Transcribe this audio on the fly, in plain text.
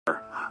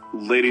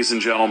Ladies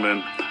and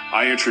gentlemen,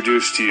 I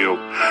introduce to you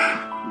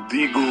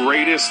the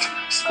greatest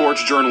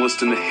sports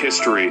journalist in the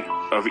history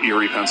of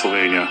Erie,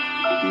 Pennsylvania,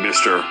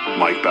 Mr.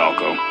 Mike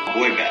Balco.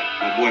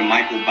 My boy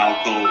Michael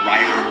Balco,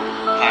 writer,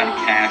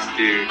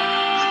 podcaster,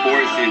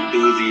 sports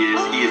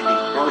enthusiast. He is the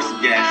first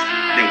guest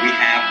that we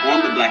have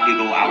on the Black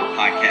and Gold Hour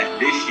podcast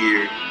this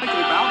year.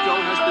 Michael Balco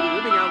has been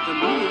living out the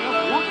meaning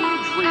of working a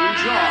dream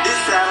job. This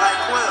sound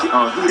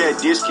like Who That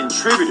Dish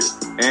contributor,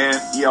 and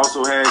he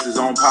also has his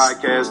own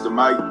podcast, the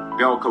Mike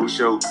Balco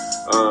Show.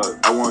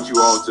 I want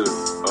you all to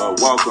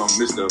welcome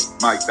Mr.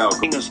 Mike Balco.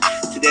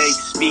 Today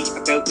to speak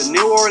about the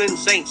New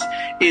Orleans Saints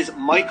is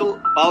Michael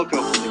Balco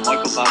from the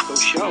Michael Balco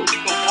Show.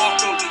 Michael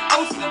Balco, the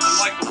host of the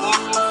Michael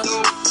Balco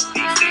Show,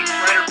 the Saints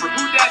writer for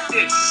Who That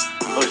Dish.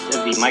 Host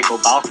of the Michael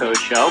Balco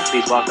Show,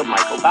 please welcome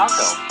Michael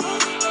Balco.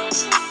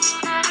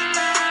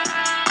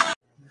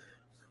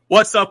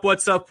 What's up?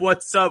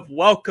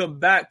 Welcome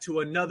back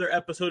to another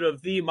episode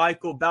of the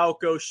Michael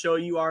Balco Show.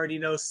 You already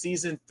know,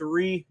 season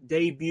 3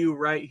 debut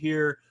right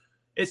here.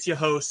 It's your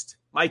host,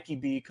 Mikey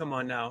B. Come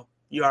on now.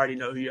 You already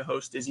know who your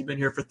host is. You've been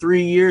here for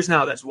 3 years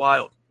now. That's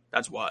wild.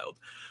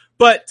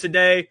 But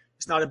today,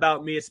 it's not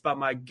about me. It's about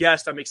my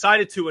guest. I'm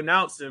excited to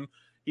announce him.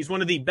 He's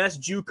one of the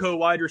best JUCO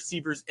wide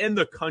receivers in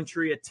the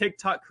country, a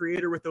TikTok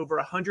creator with over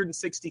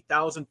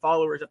 160,000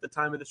 followers at the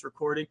time of this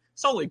recording.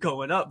 It's only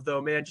going up,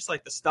 though, man, just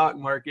like the stock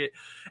market.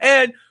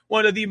 And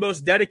one of the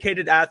most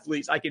dedicated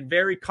athletes I can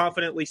very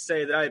confidently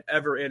say that I've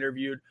ever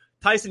interviewed.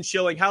 Tyson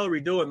Schilling, how are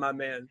we doing, my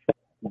man?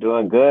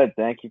 Doing good.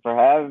 Thank you for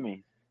having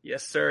me.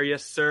 Yes,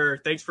 sir.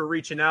 Thanks for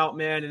reaching out,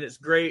 man. And it's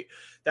great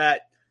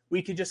that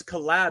we could just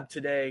collab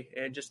today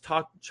and just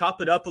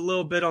chop it up a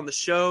little bit on the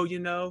show,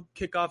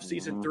 kick off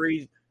season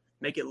 3.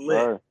 Make it lit.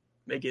 Sure.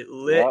 Make it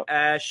lit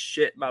as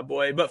shit, my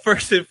boy. But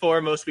first and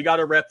foremost, we got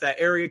to rep that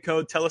area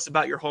code. Tell us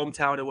about your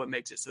hometown and what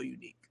makes it so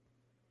unique.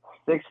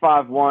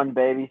 651,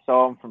 baby.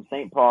 So I'm from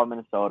St. Paul,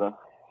 Minnesota.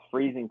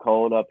 Freezing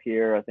cold up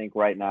here. I think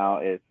right now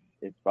it's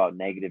about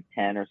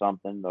 -10 or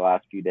something the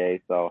last few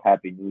days. So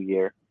happy New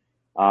Year.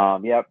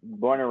 Born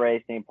and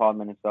raised St. Paul,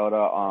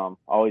 Minnesota.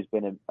 Always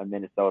been a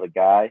Minnesota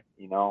guy.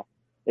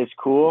 It's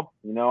cool.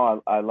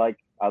 I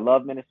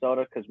love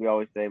Minnesota because we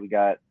always say we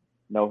got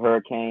no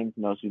hurricanes,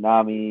 no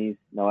tsunamis,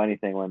 no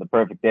anything. We're in the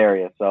perfect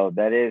area. So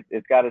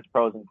it's got its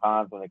pros and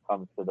cons when it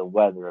comes to the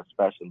weather,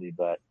 especially.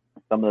 But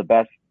some of the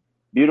best,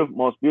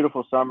 most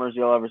beautiful summers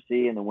you'll ever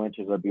see, and the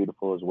winters are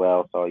beautiful as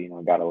well. So,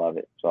 gotta love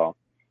it. So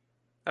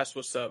that's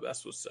what's up.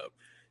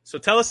 So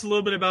tell us a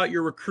little bit about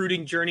your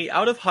recruiting journey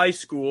out of high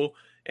school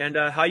and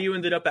how you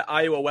ended up at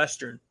Iowa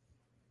Western.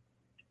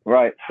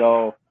 Right.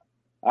 So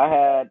I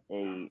had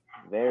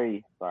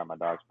sorry, my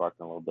dog's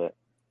barking a little bit.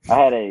 I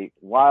had a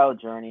wild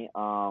journey.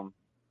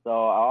 So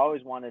I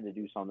always wanted to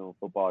do something with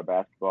football or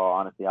basketball.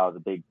 Honestly, I was a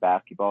big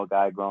basketball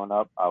guy growing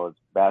up. I was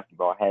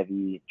basketball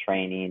heavy,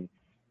 training,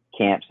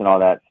 camps and all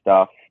that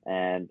stuff.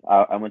 And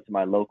I went to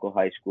my local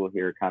high school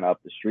here kind of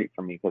up the street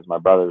from me because my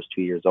brother was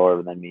 2 years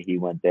older than me. He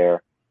went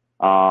there.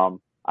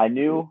 I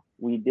knew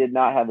we did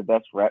not have the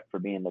best rep for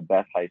being the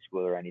best high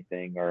school or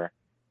anything or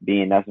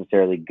being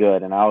necessarily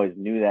good. And I always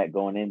knew that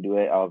going into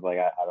it. I was like,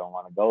 I don't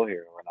want to go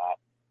here.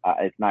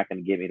 It's not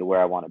going to get me to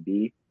where I want to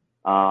be.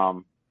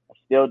 I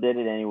still did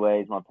it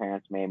anyways. My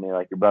parents made me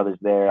like, your brother's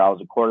there. I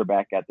was a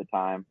quarterback at the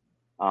time.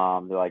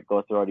 They're like,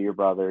 go throw to your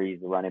brother. He's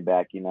the running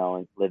back,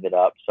 and live it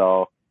up.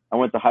 So I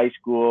went to high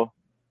school.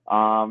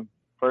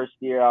 First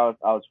year I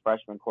was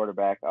freshman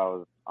quarterback. I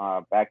was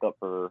back up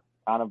for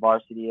kind of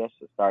varsity-ish.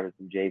 I started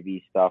some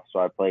JV stuff, so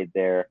I played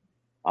there.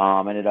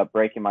 Ended up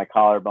breaking my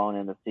collarbone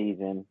in the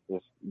season,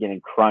 just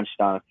getting crunched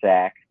on a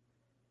sack.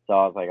 So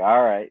I was like,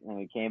 all right. And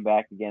we came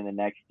back again the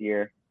next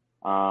year.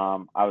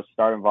 I was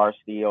starting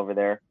varsity over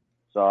there.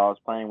 So I was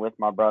playing with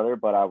my brother,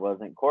 but I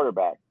wasn't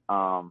quarterback.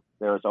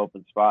 There was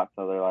open spots.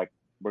 So they're like,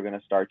 we're going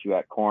to start you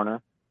at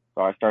corner.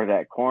 So I started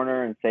at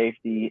corner and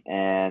safety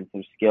and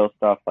some skill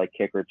stuff like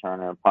kick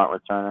returner and punt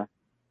returner.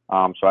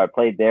 So I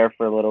played there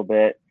for a little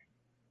bit.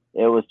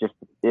 It was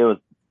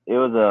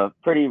a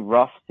pretty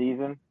rough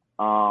season.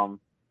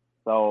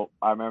 So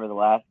I remember the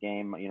last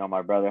game,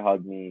 my brother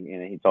hugged me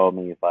and he told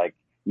me, it's like,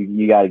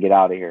 you got to get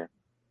out of here.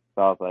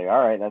 So I was like,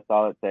 all right, that's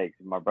all it takes.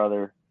 My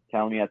brother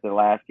telling me at the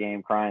last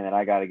game crying that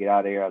I got to get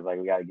out of here. I was like,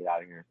 we got to get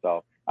out of here.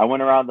 So I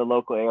went around the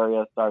local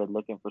area, started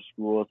looking for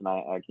schools, and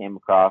I came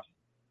across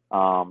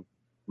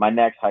my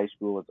next high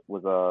school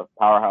was a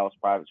powerhouse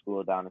private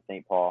school down in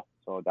St. Paul,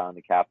 so down in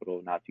the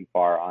capital, not too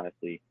far,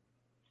 honestly.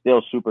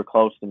 Still super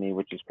close to me,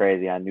 which is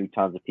crazy. I knew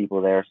tons of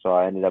people there, so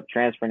I ended up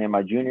transferring in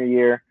my junior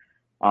year.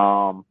 It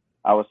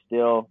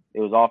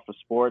was all for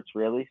sports,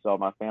 really, so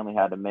my family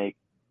had to make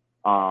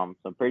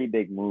some pretty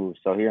big moves.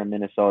 So here in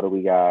Minnesota,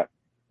 we have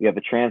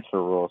a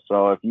transfer rule.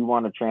 So if you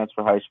want to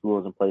transfer high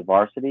schools and play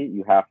varsity,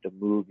 you have to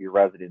move your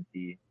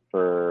residency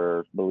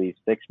for, I believe,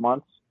 6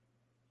 months.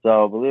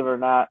 So believe it or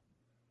not,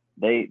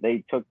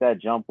 they took that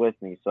jump with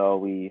me. So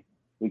we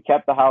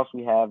kept the house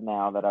we have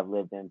now that I've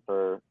lived in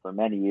for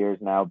many years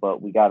now, but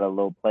we got a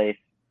little place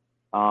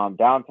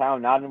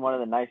downtown, not in one of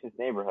the nicest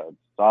neighborhoods.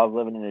 So I was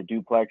living in a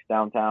duplex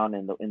downtown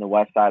in the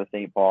west side of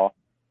St. Paul.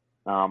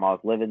 I was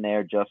living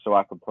there just so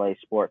I could play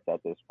sports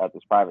at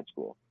this private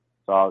school.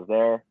 So I was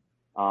there.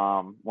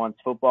 Once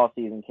football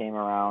season came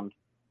around,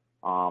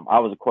 I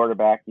was a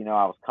quarterback. I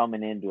was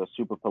coming into a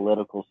super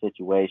political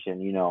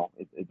situation.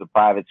 It's a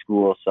private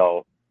school,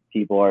 so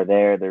people are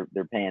there.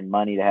 They're paying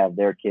money to have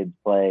their kids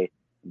play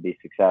and be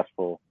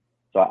successful.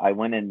 So I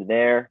went into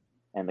there,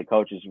 and the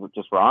coaches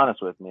were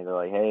honest with me. They're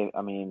like, hey,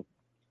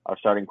 our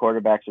starting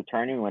quarterback's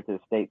returning. We went to the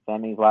state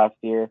semis last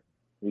year.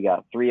 We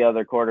got 3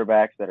 other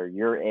quarterbacks that are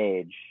your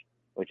age,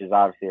 which is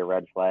obviously a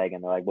red flag.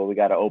 And they're like, well, we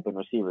got an open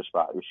receiver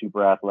spot. You're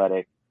super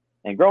athletic.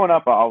 And growing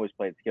up, I always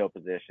played skill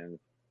positions.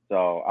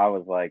 So I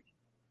was like,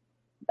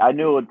 I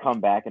knew it would come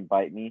back and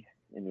bite me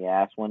in the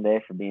ass one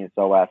day for being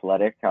so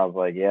athletic. I was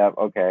like, yeah,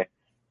 okay.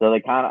 So they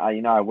kind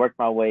of, I worked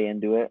my way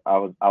into it. I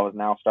was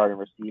now starting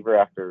receiver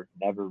after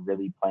never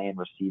really playing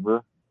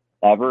receiver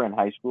ever in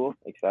high school,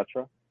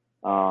 etc.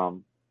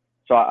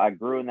 So I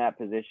grew in that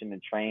position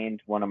and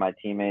trained. One of my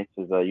teammates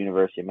is a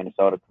University of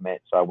Minnesota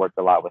commit, so I worked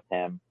a lot with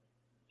him.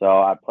 So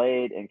I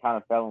played and kind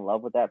of fell in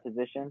love with that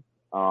position.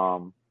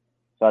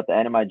 So at the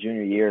end of my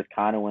junior year is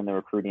kind of when the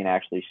recruiting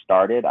actually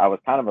started. I was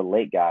kind of a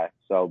late guy.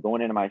 So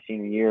going into my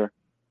senior year,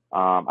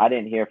 I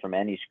didn't hear from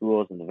any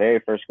schools. And the very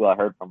first school I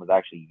heard from was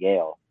actually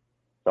Yale.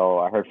 So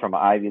I heard from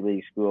an Ivy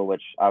League school,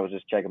 which I was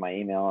just checking my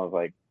email. I was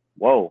like,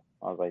 whoa.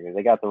 I was like,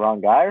 they got the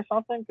wrong guy or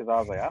something? Because I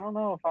was like, I don't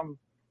know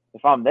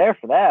if I'm there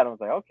for that. I was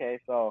like, okay.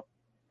 So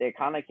it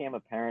kind of became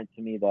apparent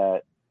to me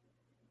that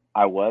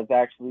my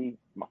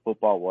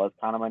football was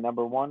kind of my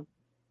number one.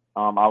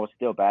 I was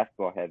still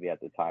basketball heavy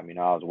at the time.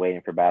 I was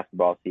waiting for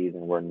basketball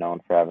season. We're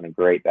known for having a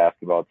great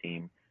basketball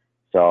team.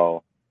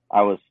 So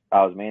I was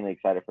mainly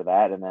excited for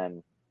that. And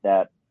then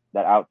that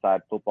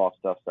outside football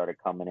stuff started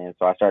coming in.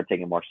 So I started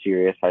taking it more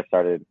serious. I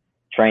started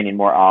training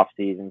more off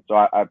season. So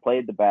I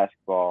played the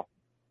basketball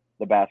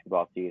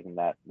season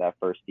that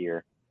first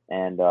year.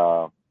 And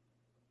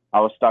I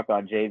was stuck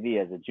on JV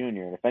as a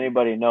junior. And if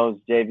anybody knows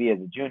JV as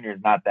a junior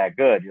is not that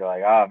good, you're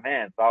like, oh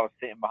man. So I was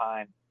sitting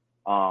behind,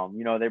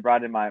 they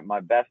brought in my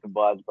best of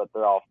buds, but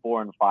they're all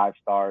 4 and 5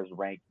 stars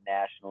ranked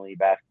nationally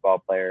basketball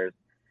players.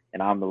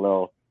 And I'm the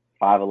little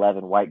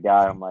 5'11" white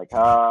guy. I'm like,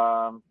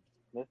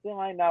 this thing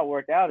might not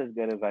work out as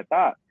good as I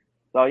thought.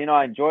 So,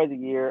 I enjoyed the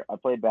year. I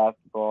played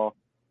basketball,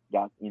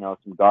 got,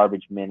 some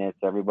garbage minutes.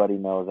 Everybody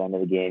knows end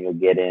of the game you'll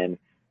get in.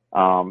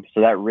 So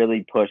that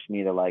really pushed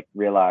me to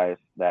realize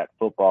that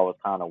football was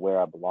kind of where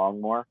I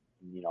belong more.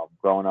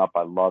 Growing up,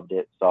 I loved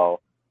it. So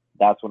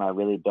that's when I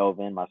really dove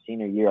in. My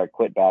senior year, I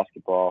quit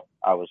basketball.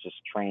 I was just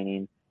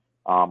training,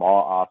 all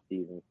off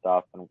season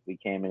stuff. And we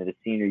came into the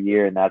senior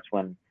year, and that's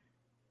when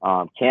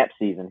camp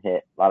season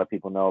hit. A lot of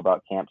people know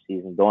about camp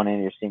season. Going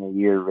into your senior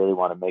year, you really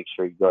want to make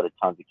sure you go to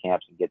tons of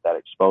camps and get that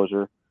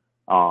exposure.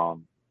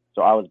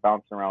 So I was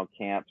bouncing around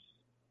camps.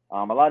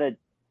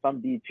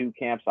 Some D2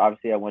 camps.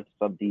 Obviously, I went to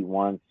some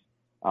D1s.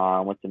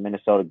 Went to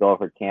Minnesota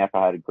Gopher camp.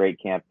 I had a great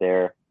camp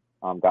there.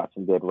 Got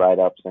some good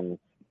write-ups and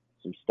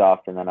some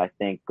stuff. And then I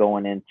think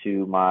going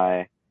into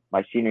my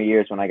senior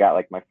years when I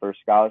got my first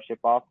scholarship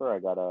offer, I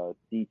got a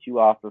D2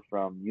 offer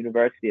from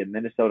University of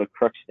Minnesota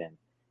Crookston.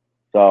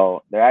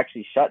 So they're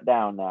actually shut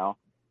down now.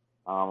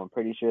 I'm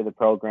pretty sure the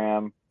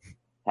program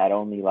had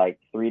only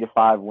 3 to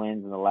 5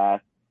 wins in the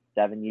last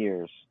 7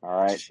 years.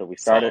 All right. So we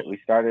started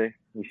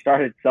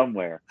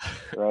somewhere.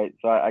 Right.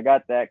 So I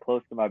got that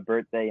close to my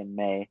birthday in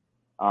May.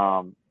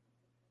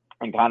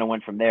 And kind of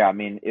went from there. I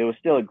mean, it was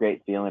still a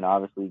great feeling,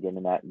 obviously,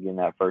 getting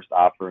that first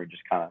offer and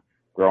just kind of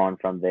growing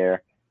from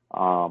there.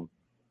 So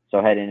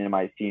heading into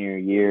my senior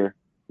year,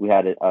 we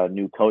had a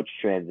new coach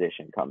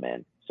transition come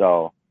in.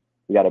 So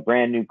we got a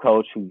brand new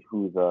coach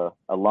who's a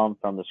alum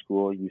from the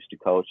school, used to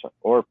coach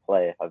or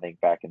play, I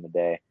think, back in the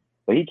day.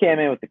 But he came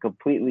in with a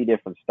completely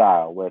different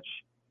style, which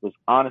was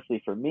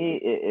honestly for me,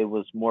 it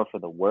was more for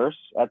the worse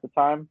at the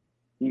time.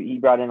 He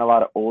brought in a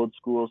lot of old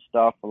school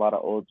stuff, a lot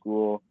of old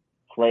school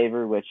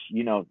flavor, which,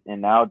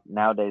 and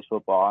nowadays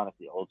football,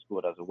 honestly, old school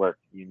doesn't work.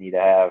 You need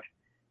to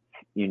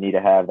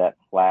have that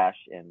flash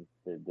and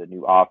the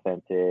new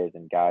offenses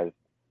and guys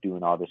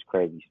doing all this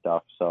crazy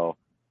stuff. So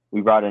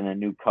we brought in a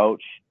new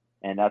coach,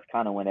 and that's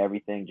kind of when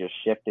everything just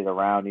shifted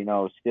around.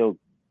 Still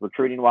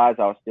recruiting wise,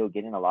 I was still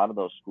getting a lot of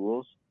those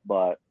schools,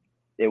 but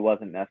it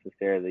wasn't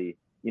necessarily,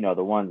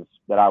 the ones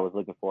that I was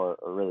looking for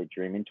or really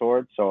dreaming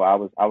towards. So I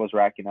was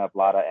racking up a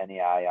lot of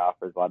NAI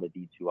offers, a lot of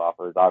D2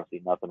 offers.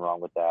 Obviously, nothing wrong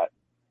with that.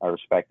 I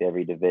respect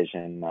every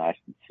division. I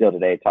still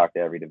today talk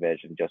to every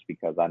division just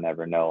because I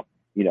never know,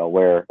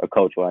 where a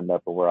coach will end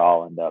up or where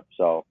I'll end up.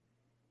 So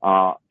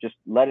just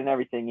letting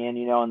everything in,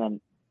 and then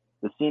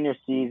the senior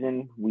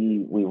season,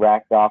 we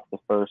racked off the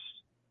first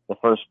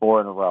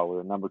 4 in a row. We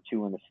were number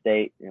 2 in the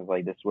state. It was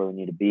like, this is where we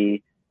need to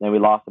be. Then we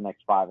lost the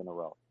next 5 in a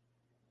row.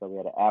 So we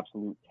had an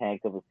absolute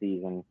tank of a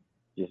season,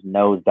 just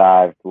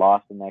nosedived,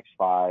 lost the next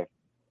 5.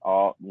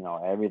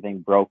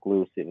 Everything broke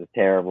loose. It was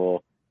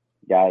terrible.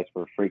 Guys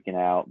were freaking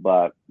out,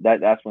 but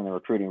that's when the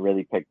recruiting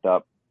really picked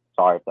up.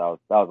 Sorry if that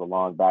was a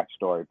long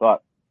backstory,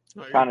 but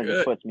kind of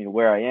just puts me to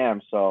where I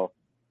am. So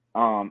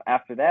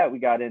after that, we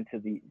got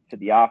into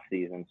the off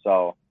season.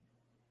 So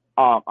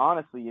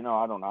Honestly,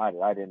 I don't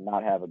know. I did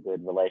not have a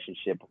good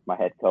relationship with my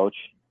head coach.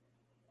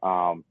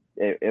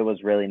 It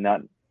was really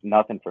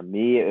nothing for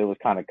me. It was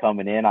kind of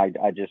coming in. I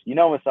just,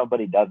 when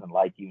somebody doesn't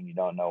like you and you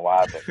don't know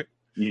why, but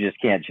you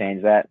just can't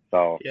change that.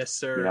 So, Yes,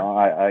 sir.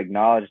 I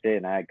acknowledged it,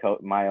 and I had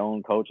my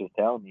own coaches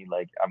telling me,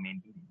 like, I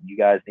mean, you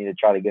guys need to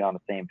try to get on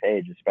the same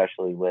page,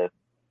 especially with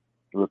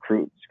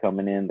recruits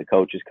coming in, the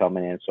coaches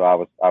coming in. So I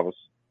was,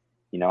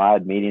 I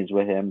had meetings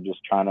with him,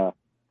 just trying to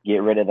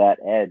get rid of that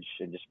edge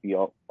and just be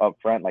up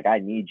front. Like, I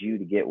need you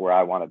to get where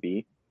I want to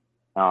be.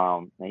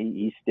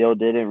 He still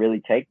didn't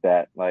really take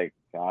that. Like,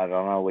 I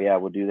don't know. Yeah,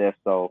 we'll do this.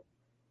 So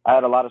I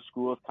had a lot of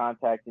schools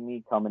contacting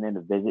me, coming in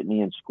to visit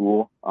me in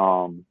school.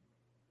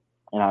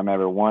 And I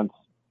remember once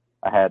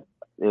it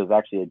was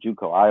actually a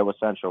JUCO. Iowa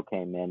Central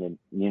came in,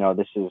 and,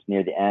 this is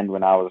near the end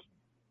when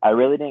I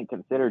really didn't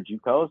consider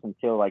JUCOs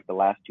until like the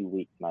last 2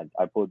 weeks. And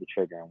I pulled the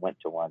trigger and went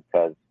to one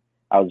because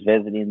I was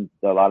visiting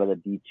a lot of the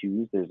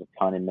D2s. There's a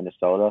ton in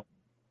Minnesota.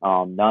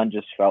 None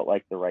just felt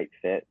like the right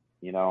fit.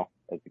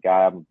 As a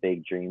guy, I'm a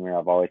big dreamer.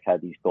 I've always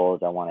had these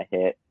goals I want to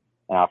hit.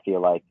 And I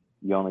feel like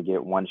you only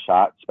get one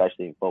shot,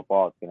 especially in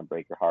football. It's going to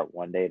break your heart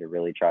one day to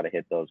really try to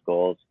hit those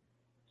goals.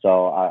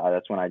 So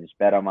that's when I just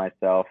bet on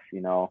myself.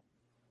 A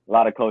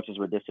lot of coaches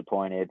were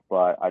disappointed,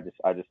 but I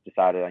just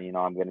decided,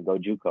 I'm going to go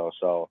JUCO.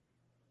 So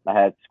I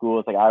had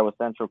schools like Iowa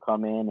Central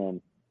come in,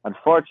 and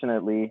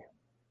unfortunately,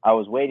 I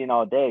was waiting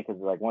all day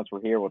because, like, once we're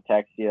here, we'll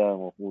text you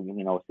and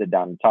we'll sit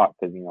down and talk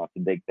because, it's a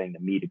big thing to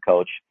meet a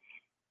coach.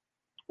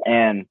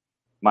 And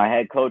my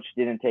head coach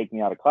didn't take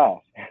me out of class,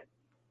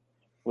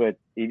 which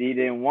he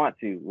didn't want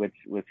to, which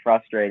was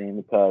frustrating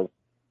because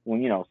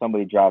when,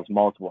 somebody drives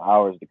multiple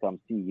hours to come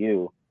see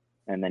you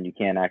and then you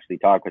can't actually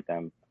talk with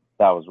them,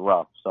 that was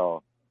rough.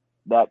 So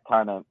that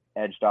kind of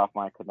edged off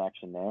my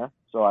connection there.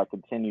 So I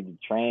continued to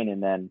train,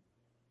 and then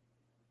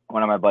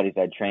one of my buddies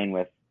I trained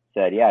with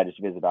said, yeah, I just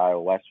visited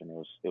Iowa Western.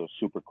 It was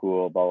super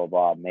cool, blah, blah,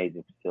 blah,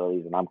 amazing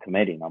facilities, and I'm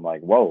committing. I'm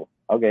like, whoa,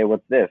 okay,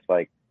 what's this?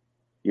 Like,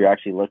 you're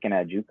actually looking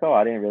at JUCO?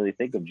 I didn't really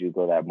think of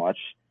JUCO that much.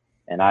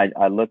 And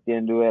I looked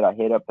into it. I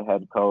hit up the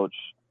head coach.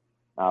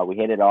 We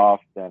hit it off.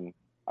 Then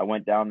I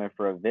went down there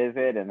for a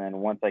visit. And then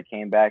once I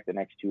came back the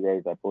next 2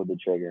 days, I pulled the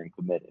trigger and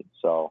committed.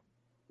 So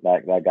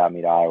that got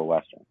me to Iowa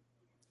Western.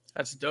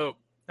 That's dope.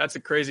 That's a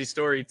crazy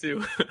story,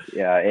 too.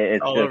 Yeah,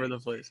 it's all over the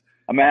place.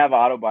 I'm going to have an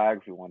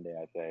autobiography one day,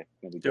 I say. It's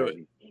gonna be Do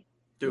crazy.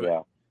 Do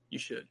it. You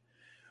should.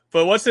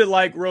 But what's it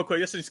like, real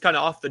quick, this is kind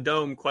of off the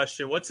dome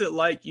question. What's it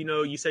like,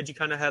 you said you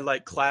kind of had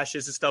like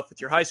clashes and stuff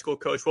with your high school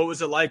coach. What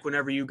was it like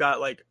whenever you got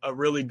like a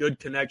really good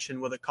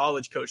connection with a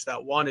college coach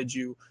that wanted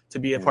you to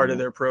be a part of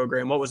their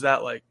program? What was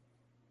that like?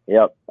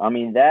 Yep. I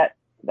mean, that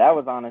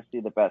was honestly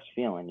the best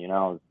feeling,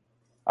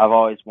 I've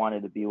always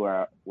wanted to be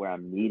where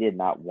I'm needed,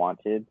 not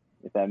wanted,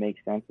 if that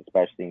makes sense,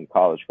 especially in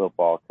college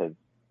football, because,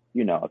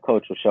 a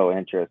coach will show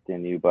interest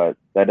in you, but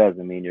that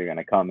doesn't mean you're going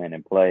to come in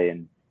and play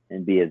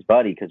and be his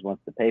buddy, because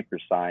once the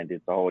paper's signed,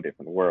 it's a whole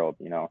different world,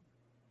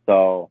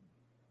 So,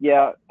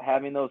 yeah,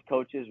 having those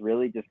coaches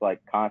really just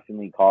like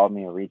constantly call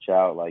me or reach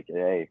out like,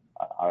 hey,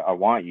 I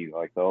want you.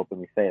 Like, to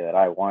openly say that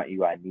I want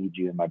you, I need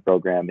you in my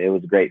program. It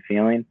was a great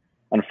feeling.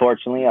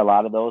 Unfortunately, a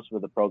lot of those were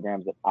the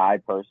programs that I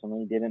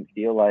personally didn't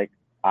feel like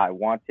I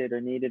wanted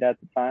or needed at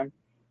the time.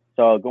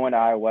 So going to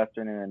Iowa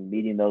Western and then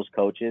meeting those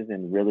coaches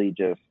and really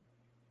just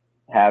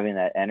having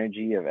that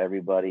energy of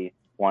everybody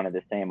wanted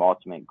the same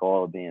ultimate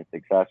goal of being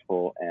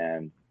successful.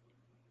 And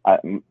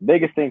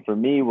biggest thing for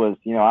me was,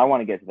 I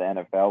want to get to the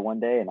NFL one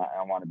day, and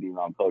I want to be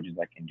around coaches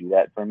that can do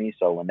that for me.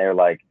 So when they're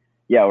like,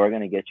 yeah, we're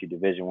going to get you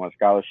Division I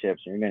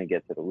scholarships and you're going to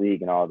get to the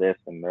league and all this,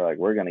 and they're like,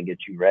 we're going to get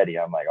you ready,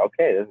 I'm like,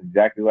 okay, this is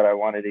exactly what I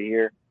wanted to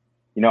hear.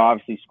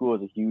 Obviously school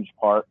is a huge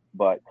part,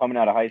 but coming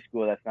out of high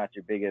school, that's not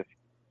your biggest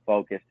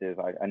focus. Is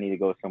I need to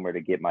go somewhere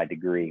to get my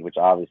degree, which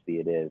obviously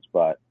it is,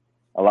 but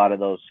a lot of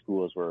those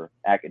schools were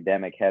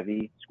academic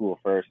heavy, school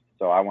first.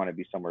 So I want to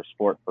be somewhere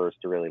sport first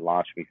to really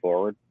launch me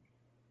forward.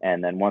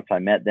 And then once I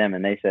met them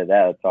and they said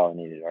that's all I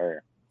needed to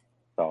hear.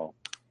 So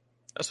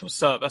that's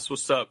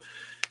what's up.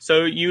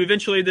 So you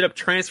eventually ended up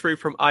transferring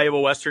from Iowa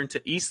Western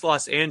to East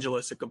Los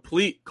Angeles, a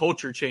complete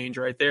culture change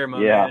right there, my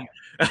man.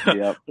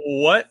 Yep.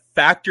 What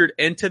factored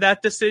into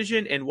that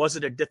decision, and was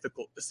it a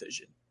difficult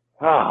decision?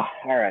 All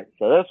right.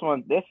 So this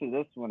one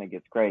it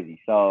gets crazy.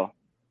 So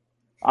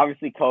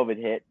obviously COVID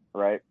hit,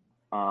 right?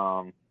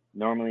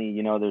 Normally,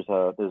 there's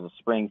a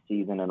spring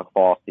season and a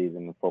fall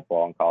season in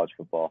football and college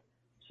football.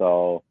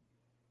 So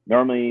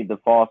normally the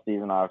fall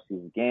season obviously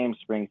is a game.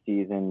 Spring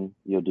season,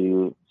 you'll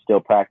do still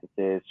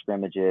practices,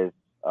 scrimmages,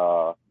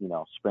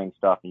 spring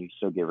stuff, and you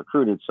still get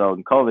recruited. So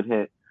when COVID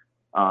hit,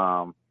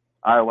 Iowa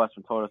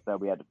Western told us that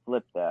we had to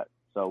flip that.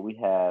 So we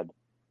had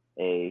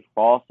a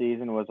fall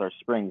season was our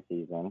spring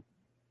season,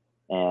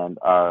 and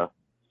our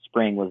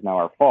spring was now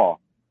our fall.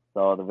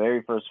 So the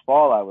very first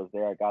fall I was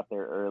there, I got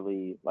there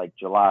early, like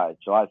July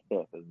 5th,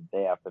 it was the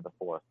day after the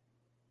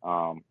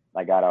 4th.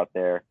 I got out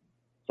there.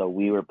 So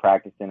we were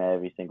practicing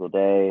every single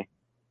day,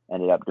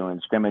 ended up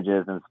doing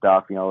scrimmages and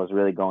stuff. It was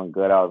really going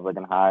good. I was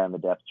looking high on the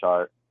depth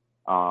chart.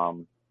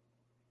 And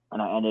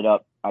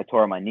I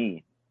tore my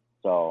knee.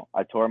 So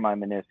I tore my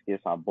meniscus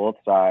on both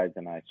sides,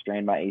 and I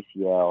strained my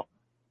ACL.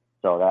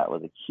 So that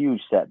was a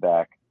huge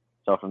setback.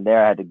 So from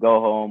there, I had to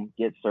go home,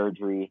 get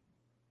surgery,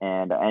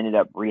 and I ended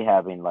up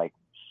rehabbing like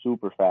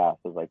super fast.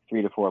 It was like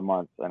 3 to 4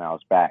 months, and I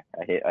was back.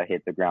 I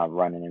hit the ground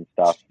running and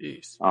stuff.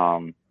 Jeez.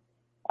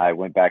 I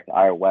went back to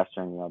Iowa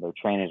Western. Their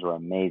trainers were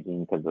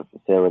amazing because of the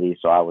facility.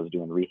 So I was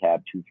doing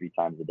rehab 2-3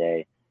 times a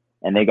day,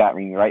 and they got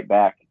me right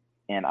back.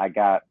 And I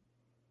got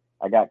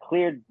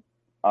cleared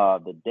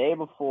the day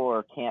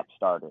before camp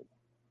started.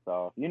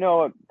 So if you know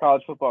what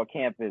college football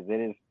camp is,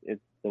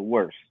 it's the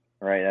worst,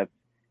 right? That's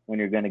when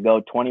you're going to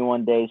go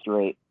 21 days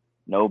straight,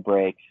 no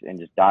breaks, and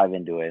just dive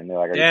into it. And they're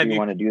like, Damn, you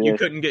want to do this? You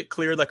couldn't get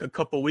cleared like a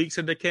couple weeks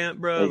into camp,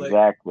 bro?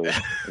 Exactly.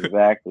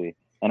 Exactly.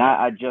 And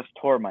I just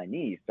tore my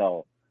knee,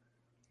 so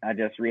I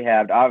just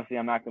rehabbed. Obviously,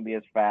 I'm not going to be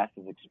as fast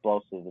as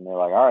explosive. And they're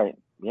like, all right,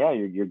 yeah,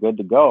 you're good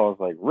to go. I was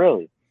like,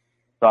 really?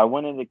 So I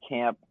went into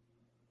camp.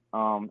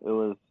 I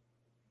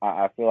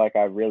feel like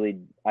I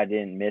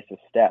didn't miss a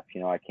step.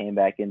 I came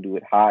back into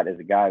it hot as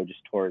a guy who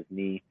just tore his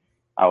knee.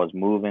 I was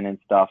moving and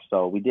stuff.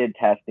 So we did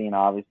testing,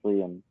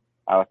 obviously, and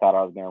I thought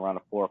I was going to run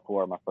a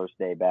 4.4 my first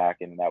day back,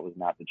 and that was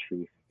not the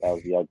truth. That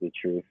was the ugly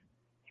truth.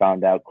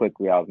 Found out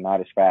quickly I was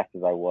not as fast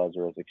as I was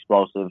or as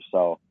explosive.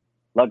 So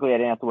luckily I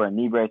didn't have to wear a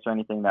knee brace or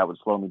anything that would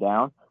slow me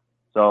down.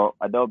 So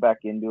I dove back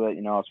into it.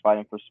 I was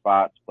fighting for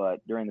spots,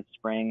 but during the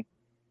spring,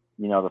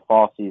 the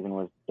fall season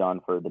was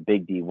done for the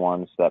big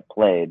D1s that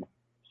played.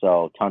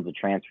 So tons of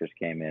transfers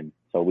came in.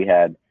 So we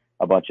had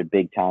a bunch of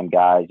big-time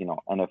guys,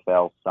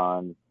 NFL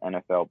sons,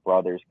 NFL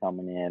brothers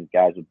coming in,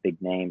 guys with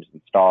big names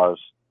and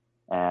stars.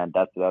 And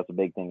that's a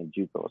big thing in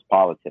JUCO is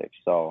politics.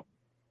 So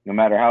no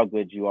matter how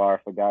good you are,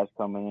 for guys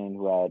coming in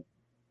who had,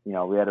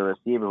 we had a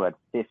receiver who had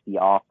 50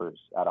 offers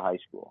out of high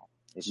school.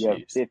 If you have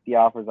 50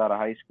 offers out of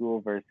high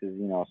school versus,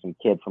 some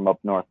kid from up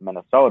north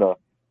Minnesota,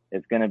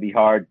 it's going to be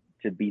hard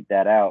to beat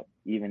that out,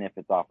 even if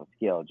it's off of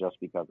skill, just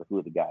because of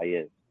who the guy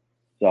is.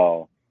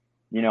 So,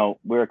 we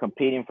were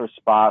competing for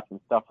spots and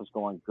stuff was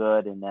going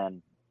good. And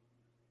then,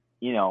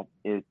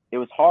 it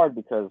was hard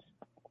because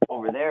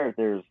over there,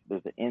 there's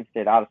an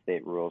in-state,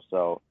 out-of-state rule.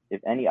 So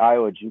if any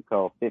Iowa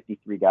JUCO,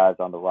 53 guys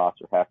on the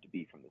roster have to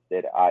be from the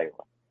state of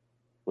Iowa,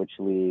 which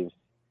leaves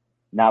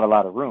not a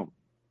lot of room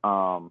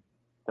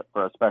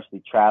for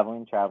especially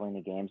traveling. Traveling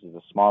to games is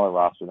a smaller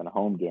roster than a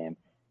home game.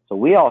 So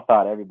we all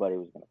thought everybody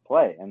was going to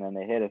play. And then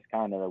they hit us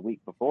kind of a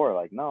week before,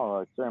 like, no,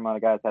 a certain amount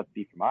of guys have to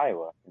be from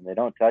Iowa. And they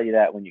don't tell you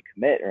that when you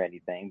commit or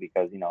anything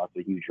because, it's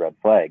a huge red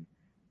flag.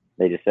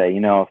 They just say,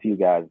 a few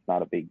guys, it's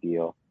not a big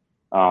deal.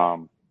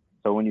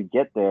 So when you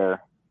get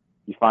there,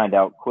 you find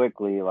out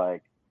quickly,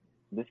 like,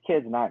 this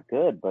kid's not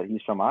good, but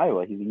he's from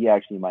Iowa. He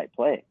actually might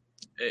play.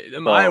 Hey,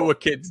 them Iowa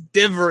kids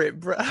different,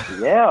 bro.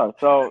 Yeah,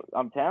 so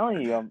I'm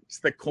telling you, it's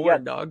the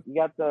corn dog. You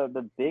got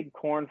the big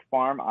corn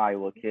farm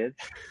Iowa kids,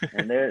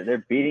 and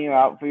they're beating you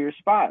out for your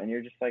spot, and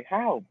you're just like,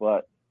 how?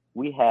 But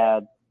we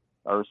had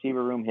our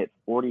receiver room hit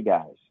 40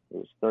 guys.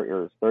 It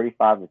was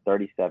 35 to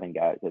 37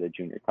 guys at a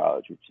junior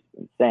college, which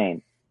is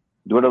insane.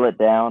 Dwindle it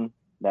down,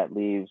 that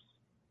leaves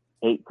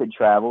 8 could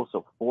travel,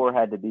 so 4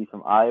 had to be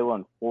from Iowa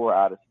and 4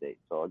 out of state.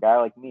 So a guy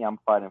like me, I'm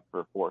fighting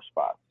for 4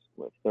 spots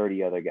with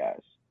 30 other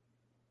guys.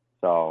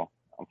 So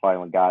I'm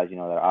fighting with guys, that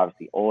are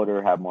obviously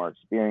older, have more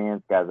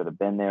experience, guys that have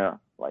been there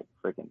like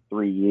freaking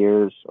 3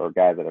 years, or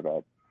guys that have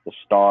had the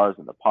stars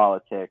and the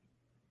politics.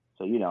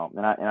 So,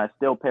 and I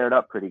still paired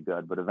up pretty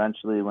good. But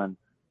eventually when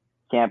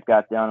camp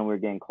got down and we were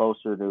getting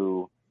closer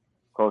to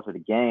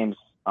games,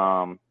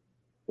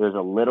 there's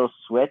a little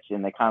switch,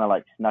 and they kind of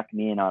like snuck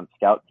me in on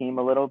scout team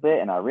a little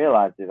bit. And I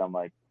realized it. I'm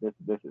like, this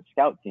is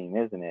scout team,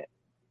 isn't it?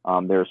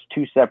 There's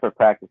 2 separate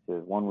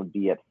practices. One would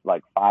be at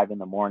like 5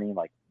 a.m,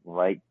 like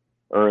right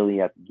early.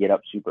 You have to get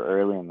up super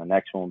early, and the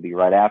next one would be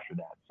right after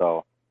that.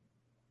 So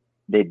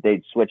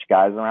they'd switch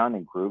guys around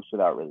in groups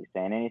without really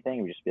saying anything.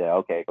 It would just be like,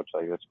 okay, coach,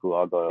 like, that's cool.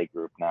 I'll go to a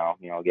group now,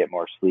 get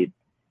more sleep.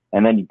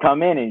 And then you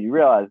come in and you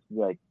realize,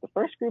 like, the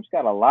first group's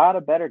got a lot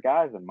of better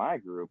guys than my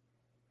group.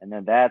 And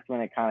then that's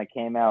when it kind of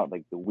came out,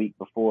 like the week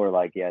before,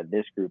 like, yeah,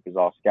 this group is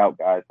all scout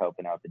guys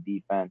helping out the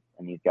defense,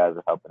 and these guys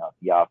are helping out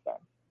the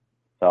offense.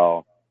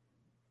 So,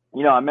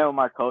 I met with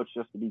my coach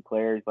just to be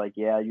clear. He's like,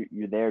 yeah,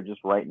 you're there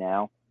just right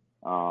now.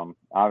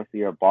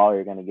 Obviously, you're a baller.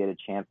 You're going to get a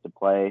chance to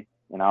play.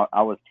 And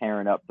I was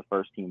tearing up the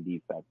first team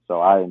defense,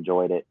 so I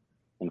enjoyed it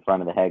in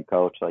front of the head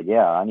coach. Like,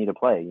 yeah, I need to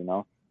play,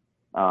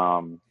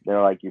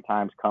 They're like, your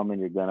time's coming.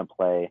 You're going to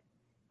play.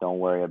 Don't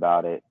worry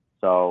about it.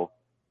 So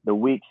the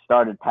week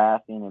started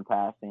passing,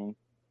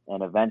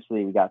 and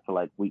eventually we got to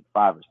like week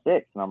 5 or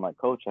 6, and I'm like,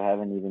 coach, I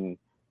haven't even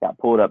got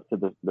pulled up to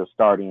the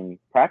starting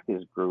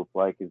practice group.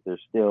 Like, is there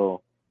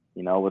still,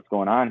 what's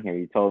going on here?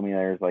 You told me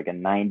there's like a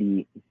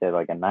 99%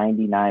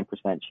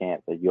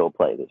 chance that you'll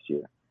play this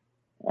year.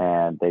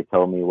 And they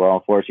told me, well,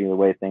 unfortunately, the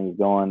way things are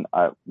going,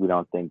 we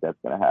don't think that's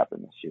going to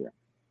happen this year.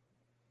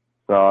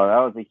 So that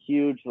was a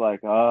huge, I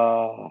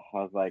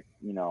was like,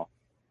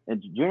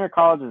 junior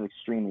college is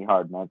extremely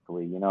hard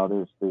mentally.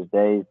 There's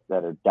days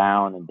that are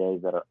down and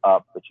days that are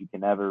up, but you can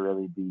never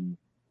really be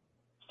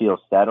feel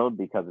settled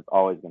because it's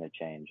always going to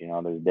change. You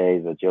know, there's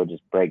days that you'll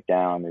just break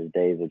down. There's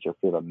days that you'll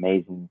feel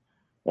amazing.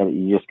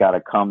 And you just got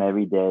to come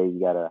every day. You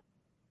got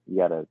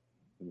to,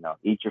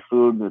 eat your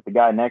food with the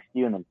guy next to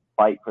you and then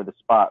fight for the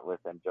spot with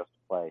him just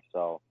to play.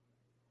 So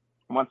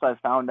once I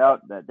found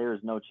out that there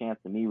was no chance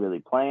of me really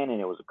playing and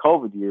it was a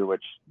COVID year,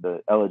 which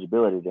the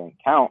eligibility didn't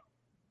count,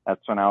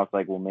 that's when I was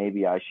like, well,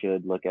 maybe I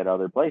should look at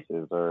other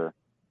places or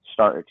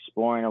start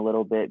exploring a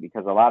little bit,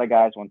 because a lot of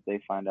guys, once they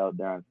find out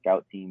they're on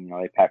scout team,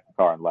 they pack the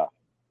car and left.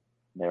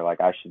 They're like,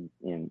 I should,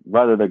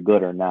 whether they're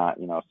good or not,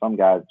 some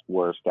guys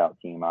were scout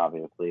team,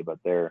 obviously, but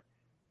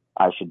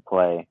I should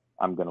play.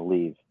 I'm going to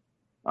leave.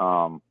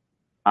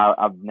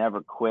 I've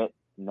never quit,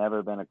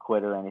 never been a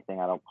quitter or anything.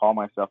 I don't call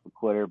myself a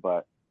quitter,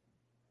 but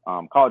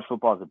college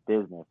football is a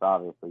business,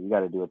 obviously. You got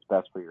to do what's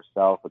best for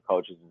yourself. The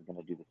coaches is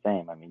going to do the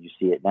same. I mean, you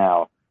see it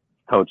now.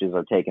 Coaches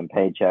are taking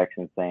paychecks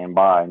and saying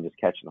bye and just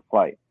catching a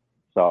flight.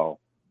 So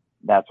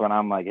that's when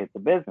I'm like, it's a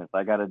business.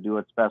 I got to do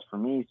what's best for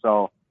me.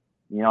 So,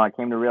 I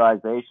came to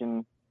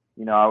realization,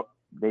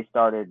 they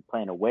started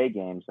playing away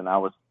games, and I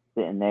was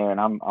sitting there, and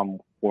I'm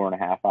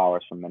 4.5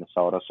 hours from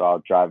Minnesota. So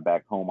I'll drive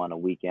back home on a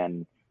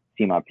weekend,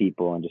 see my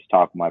people, and just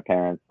talk to my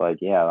parents. Like,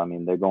 yeah, I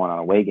mean, they're going on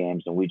away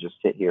games, and we just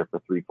sit here for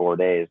 3-4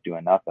 days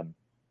doing nothing.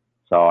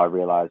 So I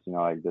realized,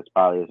 this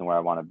probably isn't where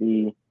I want to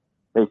be.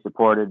 They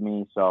supported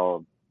me.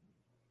 So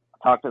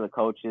I talked to the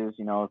coaches,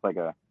 it's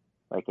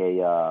like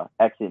a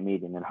exit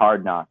meeting in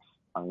Hard Knocks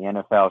on the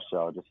NFL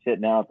show, just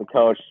sitting down with the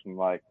coach. I'm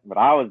like, but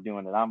I was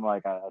doing it. I'm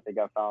like, I think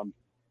I found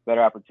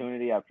better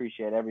opportunity. I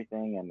appreciate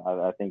everything, and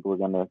I think we're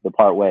going to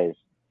depart ways.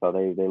 So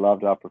they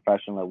loved how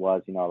professional it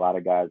was. A lot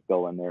of guys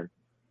go in there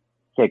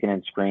kicking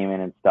and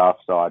screaming and stuff.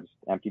 So I just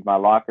emptied my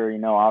locker.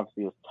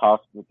 Obviously it was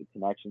tough with the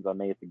connections I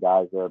made with the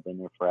guys that have been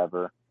there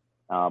forever.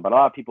 But a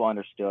lot of people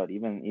understood.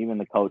 Even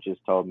the coaches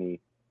told me,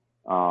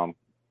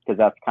 because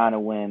that's kind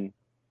of when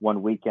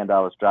one weekend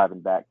I was driving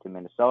back to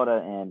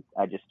Minnesota, and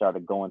I just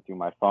started going through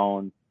my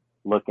phone,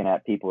 looking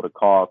at people to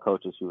call,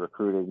 coaches who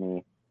recruited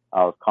me.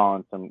 I was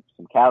calling some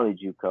Cali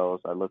JUCOs.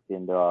 I looked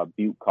into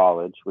Butte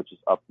College, which is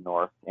up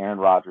north. Aaron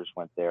Rodgers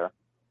went there.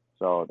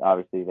 So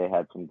obviously they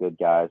had some good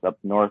guys. Up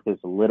north is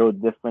a little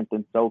different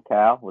than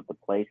SoCal with the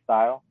play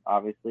style.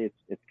 Obviously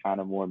it's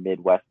kind of more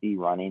Midwesty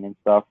running and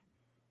stuff.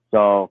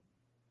 So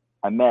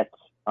I met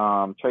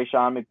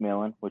Trayshawn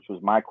McMillan, which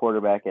was my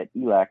quarterback at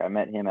ELAC. I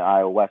met him at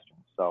Iowa Western.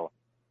 So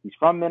he's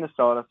from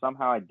Minnesota.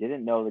 Somehow I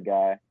didn't know the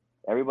guy.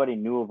 Everybody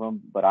knew of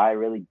him, but I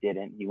really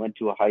didn't. He went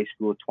to a high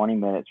school 20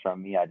 minutes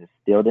from me. I just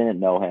still didn't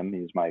know him.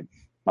 He was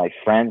my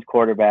friend's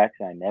quarterback.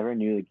 I never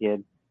knew the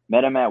kid.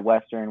 Met him at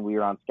Western. We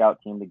were on scout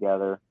team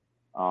together.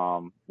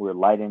 We were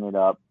lighting it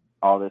up,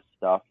 all this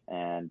stuff,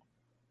 and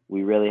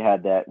we really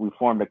had that. We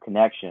formed a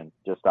connection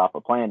just off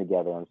of playing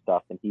together and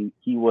stuff. And he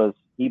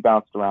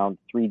bounced around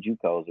 3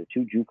 JUCOs or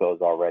 2 JUCOs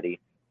already,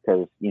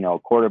 because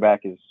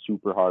quarterback is a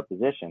super hard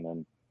position.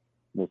 And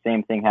the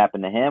same thing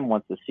happened to him.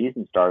 Once the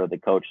season started, the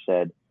coach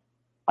said,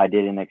 I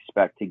didn't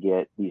expect to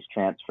get these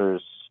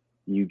transfers.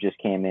 You just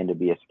came in to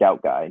be a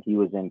scout guy. He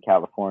was in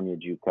California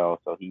JUCO,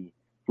 so he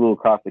flew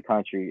across the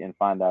country and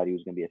found out he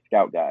was going to be a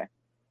scout guy.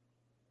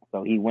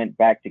 So he went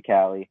back to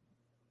Cali,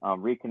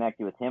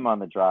 reconnected with him on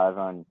the drive.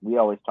 And we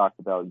always talked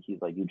about,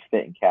 he's like, you'd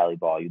fit in Cali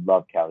ball. You'd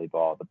love Cali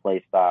ball, the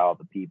play style,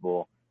 the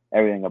people,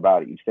 everything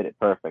about it. You'd fit it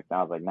perfect. And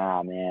I was like,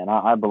 nah, man,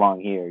 I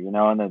belong here,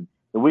 And then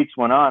the weeks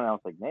went on, and I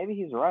was like, maybe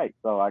he's right.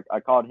 So I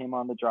called him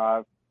on the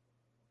drive,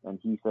 and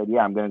he said, yeah,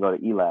 I'm going to go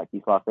to ELAC,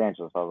 East Los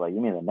Angeles. I was like,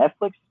 you mean the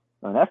Netflix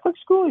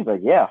school? He's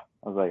like, yeah.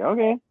 I was like,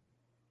 okay.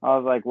 I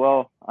was like,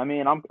 well, I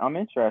mean, I'm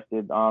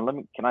interested.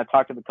 Can I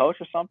talk to the coach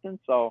or something?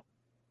 So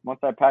once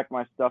I packed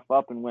my stuff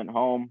up and went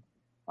home,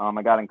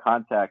 I got in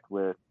contact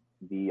with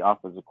the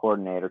offensive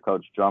coordinator,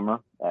 Coach Drummer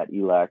at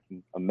ELAC.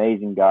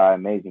 Amazing guy,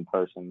 amazing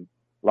person,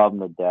 love him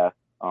to death.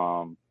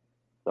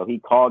 So he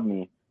called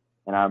me,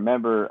 and I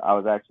remember I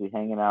was actually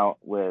hanging out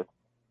with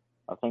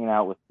a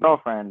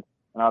girlfriend,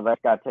 and I was like,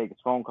 I got to take his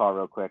phone call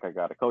real quick. I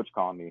got a coach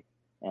calling me,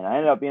 and I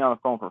ended up being on the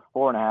phone for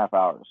 4.5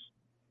 hours.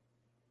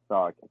 So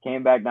I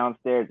came back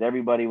downstairs.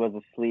 Everybody was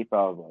asleep. I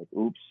was like,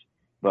 oops.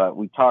 But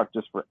we talked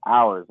just for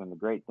hours, and the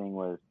great thing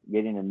was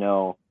getting to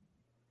know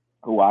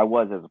who I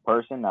was as a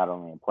person, not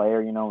only a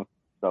player,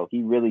 So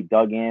he really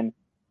dug in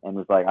and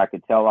was like, I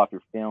could tell off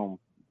your film,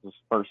 this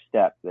first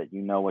step, that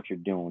you know what you're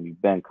doing.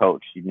 You've been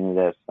coached. You knew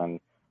this. And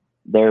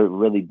they're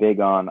really big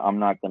on, I'm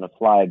not going to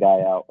fly a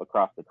guy out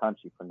across the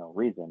country for no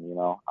reason.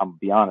 I'm gonna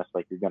be honest,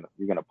 like you're going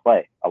to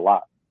play a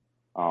lot.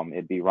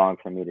 It'd be wrong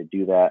for me to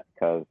do that,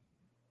 because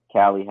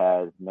Cali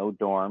has no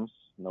dorms,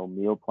 no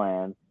meal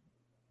plans,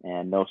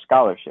 and no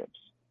scholarships.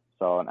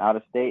 So an out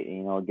of state,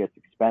 it gets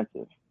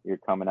expensive. You're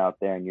coming out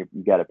there and you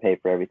got to pay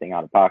for everything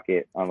out of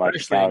pocket. Unlike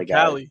especially the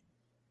Cali in guys.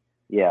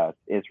 Yeah,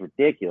 it's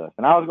ridiculous.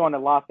 And I was going to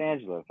Los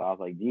Angeles. I was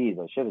like, geez,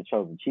 I should have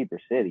chosen a cheaper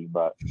city.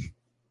 But,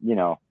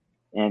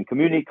 and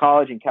community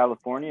college in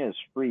California is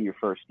free your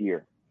first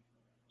year.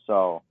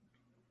 So,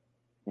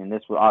 and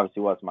this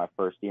obviously was my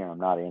first year. I'm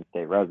not an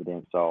in-state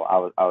resident, so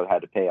I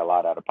had to pay a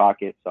lot out of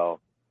pocket. So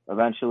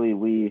eventually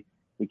we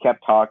we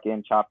kept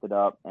talking, chopped it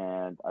up,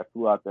 and I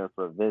flew out there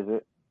for a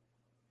visit.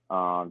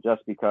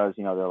 Just because,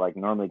 they're like,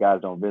 normally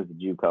guys don't visit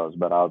JUCOs,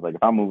 but I was like,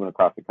 if I'm moving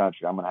across the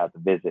country, I'm going to have to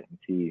visit and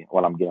see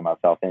what I'm getting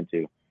myself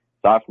into.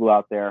 So I flew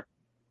out there,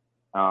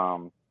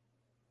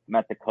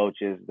 met the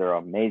coaches. They're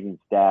amazing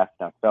staff.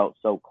 And I felt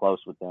so close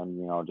with them,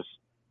 just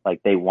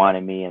like they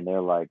wanted me, and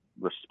they're like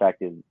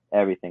respected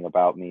everything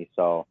about me.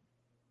 So,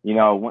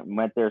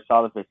 went there,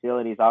 saw the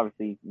facilities,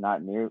 obviously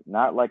not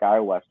like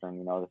Iowa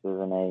Western. This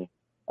isn't a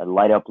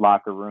light up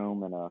locker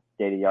room and a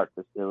state of the art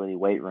facility,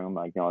 weight room.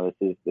 Like,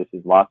 this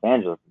is Los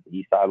Angeles, it's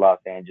East Side Los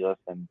Angeles,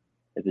 and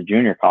it's a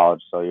junior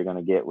college, so you're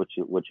gonna get what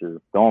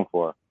you're going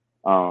for.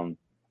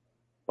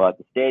 But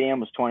the stadium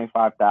was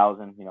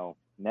 25,000.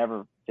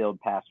 Never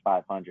filled past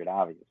 500,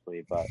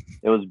 obviously, but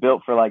it was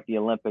built for like the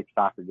Olympic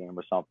soccer game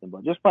or something.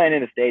 But just playing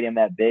in a stadium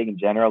that big in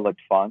general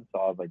looked fun, so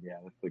I was like, yeah,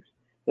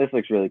 this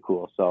looks really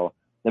cool. So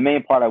the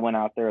main part I went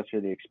out there was for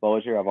the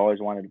exposure. I've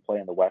always wanted to play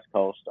on the West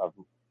Coast. I've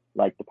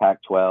liked the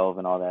Pac-12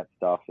 and all that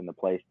stuff and the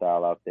play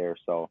style out there.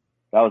 So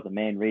that was the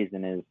main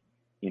reason is,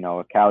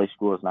 a Cali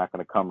school is not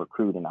going to come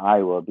recruit in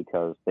Iowa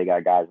because they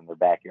got guys in their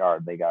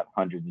backyard. They got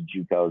hundreds of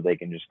JUCOs they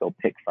can just go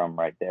pick from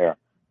right there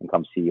and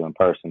come see you in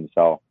person.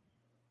 So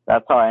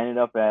that's how I ended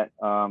up at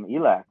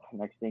ELAC.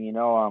 Next thing you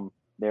know,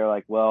 they're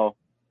like, well,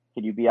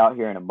 could you be out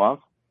here in a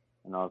month?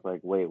 And I was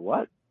like, wait,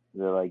 what?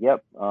 They're like,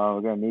 yep,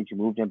 we're going to need you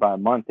moved in by a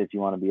month if you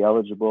want to be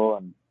eligible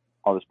and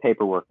all this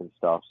paperwork and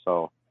stuff.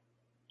 So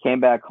came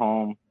back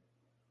home,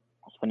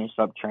 finished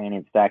up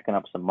training, stacking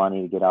up some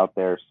money to get out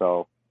there.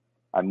 So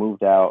I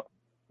moved out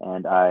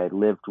and I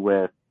lived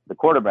with the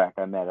quarterback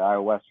I met at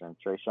Iowa Western,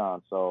 Trey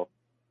Sean. So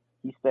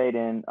he stayed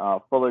in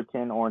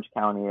Fullerton, Orange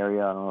County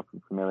area. I don't know if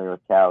you're familiar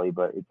with Cali,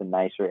 but it's a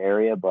nicer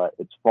area, but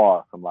it's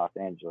far from Los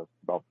Angeles,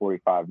 about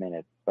 45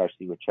 minutes,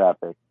 especially with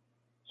traffic.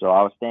 So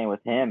I was staying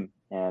with him,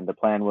 and the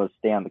plan was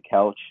stay on the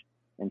couch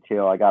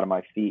until I got on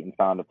my feet and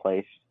found a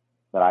place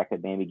that I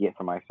could maybe get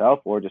for myself,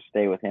 or just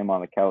stay with him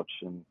on the couch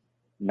and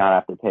not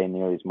have to pay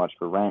nearly as much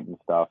for rent and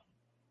stuff.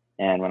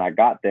 And when I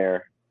got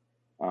there,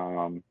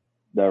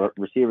 the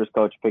receivers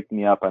coach picked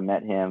me up. I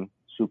met him,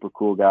 super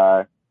cool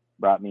guy,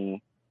 brought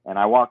me, and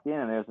I walked in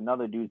and there's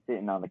another dude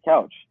sitting on the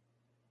couch.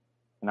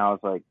 And I was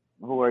like,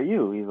 who are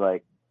you? He's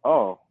like,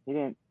 oh,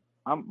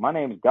 my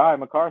name's Guy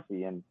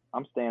McCarthy and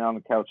I'm staying on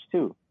the couch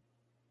too.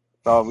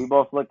 So we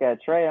both look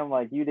at Trey. I'm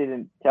like, you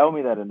didn't tell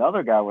me that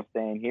another guy was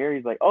staying here.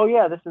 He's like, oh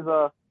yeah, this is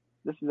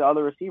the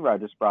other receiver I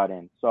just brought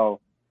in.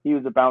 So he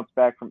was a bounce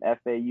back from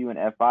FAU and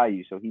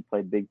FIU, so he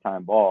played big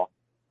time ball.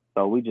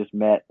 So we just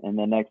met, and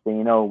the next thing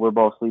you know, we're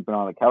both sleeping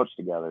on the couch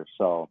together.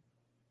 So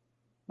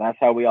that's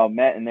how we all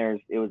met. And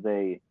it was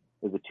a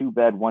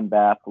 2-bed,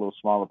 1-bath, a little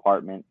small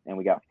apartment, and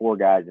we got 4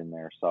 guys in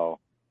there. So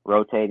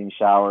rotating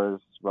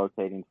showers,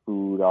 rotating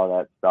food, all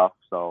that stuff.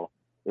 So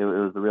it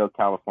was a real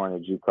California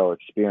JUCO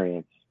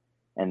experience.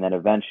 And then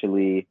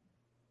eventually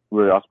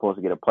we were all supposed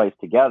to get a place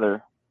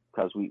together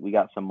because we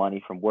got some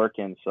money from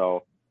working.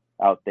 So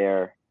out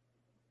there,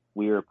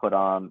 we were put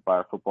on by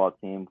our football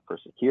team for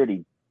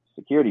security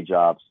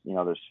jobs.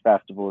 There's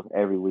festivals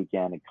every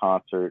weekend and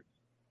concerts.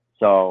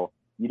 So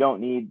you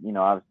don't need,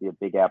 obviously a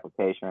big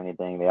application or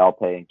anything. They all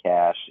pay in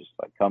cash. Just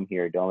like, come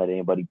here. Don't let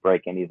anybody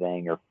break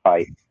anything or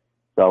fight.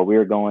 So we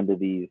were going to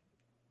these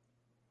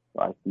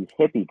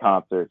hippie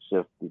concerts,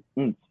 just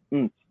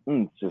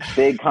just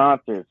big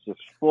concerts, just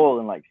full,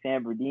 and like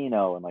San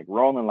Bernardino and like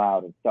Rolling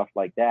Loud and stuff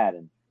like that.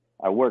 And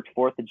I worked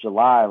 4th of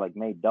July, like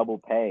made double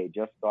pay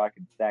just so I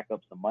could stack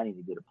up some money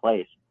to get a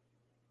place.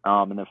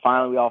 And then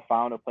finally we all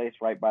found a place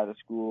right by the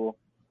school,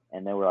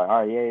 and then we're like,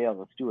 all right, yeah,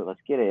 let's do it. Let's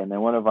get it. And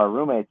then one of our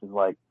roommates is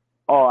like,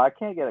 oh, I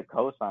can't get a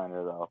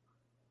cosigner though.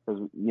 Cause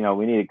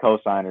we needed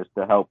cosigners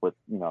to help with,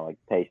 like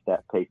pay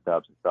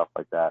stubs and stuff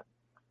like that.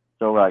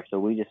 So we're like, so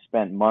we just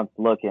spent months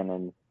looking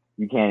and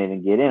you can't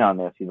even get in on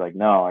this. He's like,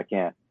 no, I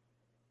can't.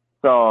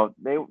 So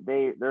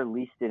their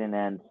lease didn't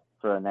end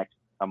for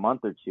a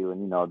month or two,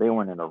 and they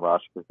weren't in a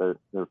rush because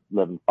they're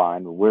living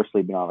fine. But we're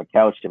sleeping on the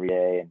couch every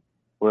day, and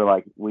we're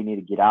like, we need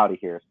to get out of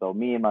here. So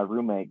me and my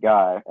roommate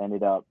Guy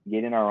ended up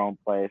getting our own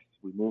place.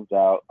 We moved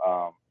out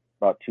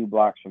about 2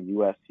 blocks from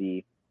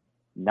USC,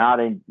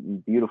 not a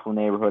beautiful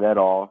neighborhood at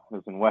all. It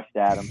was in West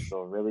Adams,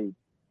 so really,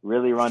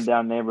 really run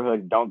down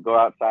neighborhood. Don't go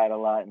outside a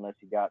lot unless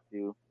you got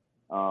to.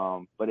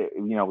 But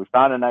we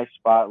found a nice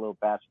spot, a little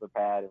bachelor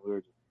pad, and we were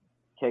just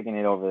kicking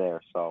it over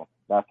there. So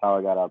that's how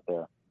I got out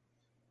there.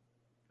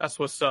 That's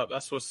what's up.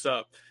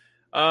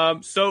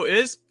 So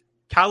is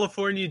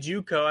California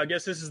JUCO, I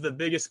guess this is the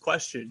biggest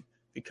question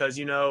because,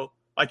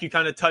 like you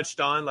kind of touched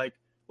on, like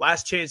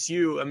Last Chance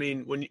U. I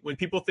mean, when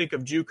people think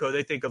of JUCO,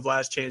 they think of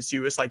Last Chance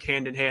U. It's like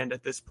hand in hand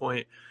at this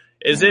point.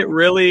 Is it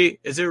really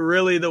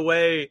the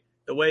way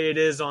it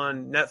is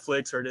on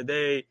Netflix, or did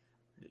they,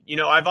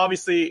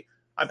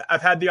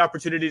 I've had the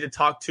opportunity to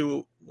talk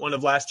to one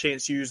of Last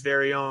Chance U's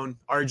very own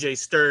RJ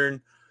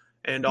Stern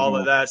and all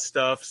of that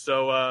stuff.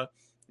 So,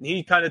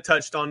 he kind of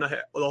touched on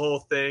the whole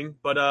thing,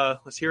 but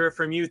let's hear it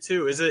from you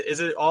too. Is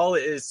it all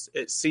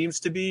it seems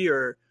to be,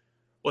 or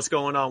what's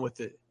going on with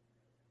it?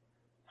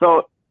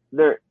 So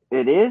there,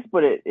 It is,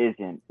 but it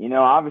isn't.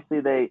 Obviously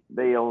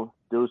they'll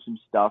do some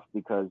stuff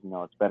because,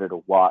 it's better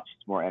to watch.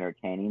 It's more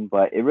entertaining,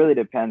 but it really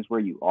depends where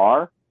you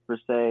are. For,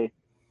 say,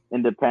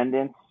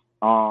 Independence,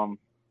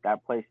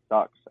 that place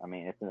sucks. I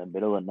mean, it's in the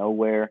middle of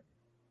nowhere.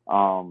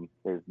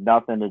 There's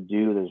nothing to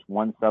do. There's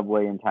one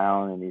Subway in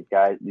town, and these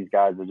guys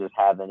are just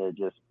having to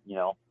just,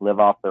 live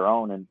off their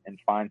own and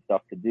find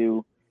stuff to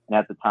do. And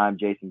at the time,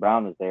 Jason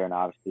Brown was there, and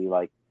obviously,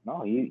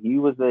 no, he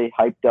was a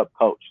hyped up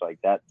coach.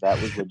 That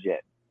was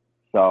legit.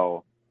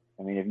 So,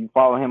 I mean, if you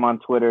follow him on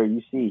Twitter,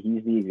 you see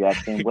he's the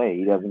exact same way.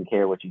 He doesn't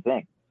care what you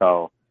think.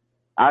 So,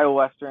 Iowa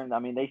Western, I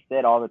mean, they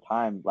said all the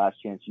time,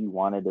 last chance you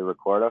wanted to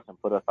record us and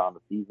put us on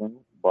the season,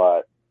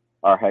 but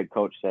our head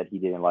coach said he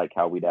didn't like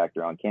how we'd act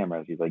around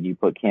cameras. He's like, you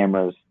put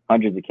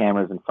hundreds of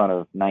cameras in front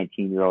of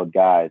 19-year-old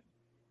guys,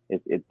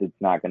 it's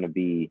not going to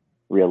be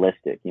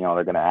realistic.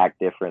 They're going to act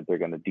different. They're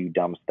going to do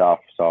dumb stuff.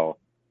 So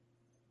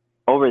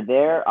over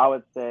there, I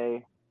would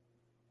say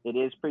it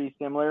is pretty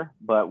similar,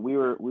 but we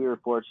were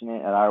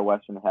fortunate at Iowa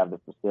Western to have the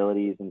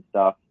facilities and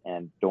stuff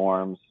and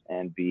dorms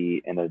and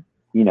be in a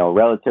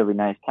relatively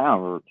nice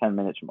town. We're 10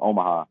 minutes from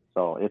Omaha,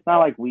 so it's not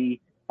like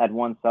we had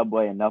one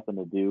Subway and nothing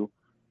to do.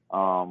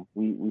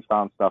 We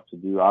found stuff to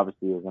do.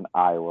 Obviously, it was in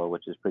Iowa,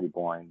 which is pretty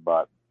boring,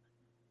 but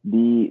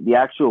the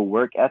actual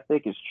work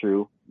ethic is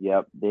true.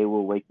 Yep, they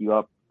will wake you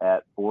up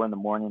at 4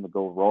 a.m. to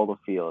go roll the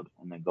field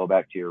and then go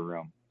back to your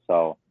room.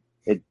 So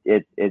it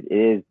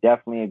is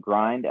definitely a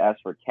grind. As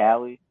for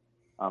Cali,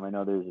 I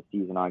know there's a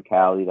season on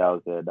Cali that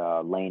was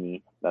at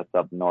Laney, that's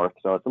up north.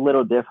 So it's a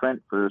little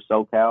different for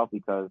SoCal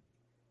because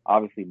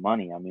obviously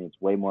money. I mean, it's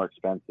way more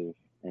expensive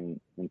in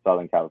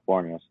Southern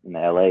California, in the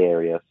LA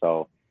area.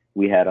 So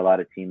we had a lot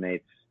of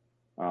teammates.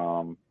 It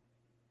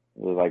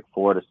was like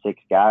 4 to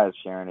 6 guys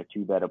sharing a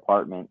 2-bed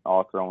apartment,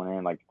 all throwing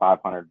in like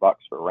 $500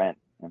 for rent.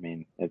 I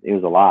mean, it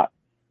was a lot.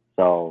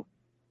 So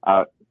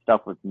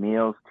stuff with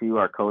meals too.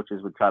 Our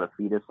coaches would try to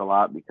feed us a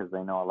lot because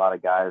they know a lot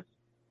of guys.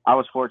 I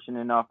was fortunate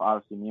enough,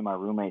 obviously, me and my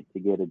roommate to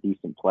get a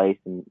decent place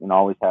and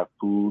always have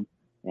food.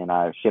 And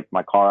I shipped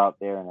my car out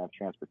there and have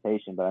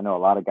transportation. But I know a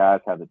lot of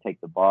guys have to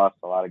take the bus.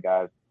 A lot of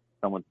guys,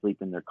 someone sleep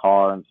in their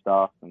car and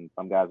stuff. And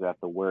some guys have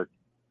to work,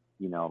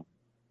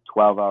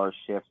 12-hour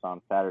shifts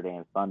on Saturday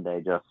and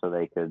Sunday just so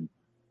they could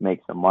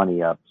make some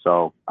money up.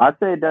 So I'd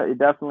say it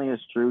definitely is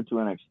true to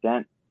an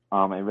extent.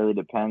 It really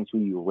depends who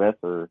you're with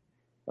or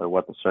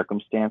what the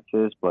circumstance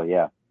is. But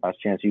yeah, Last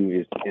Chance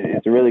U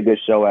it's a really good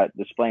show at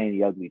displaying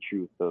the ugly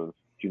truth of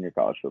junior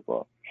college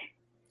football.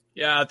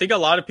 Yeah, I think a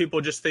lot of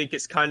people just think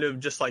it's kind of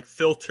just like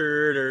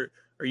filtered or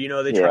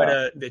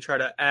they try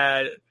to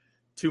add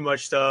too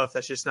much stuff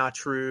that's just not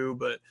true.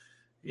 But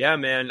yeah,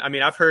 man, I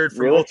mean, I've heard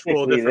from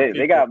multiple different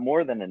people. They got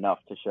more than enough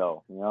to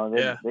show.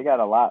 They got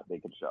a lot they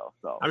could show.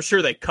 So I'm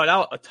sure they cut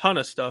out a ton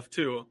of stuff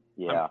too.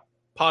 Yeah, I'm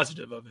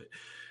positive of it.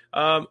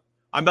 I'm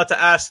about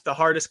to ask the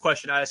hardest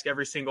question I ask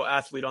every single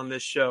athlete on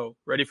this show.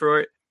 Ready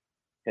for it?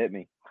 Hit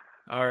me.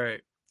 All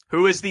right.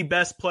 Who is the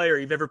best player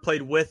you've ever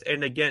played with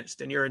and against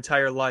in your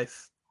entire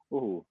life?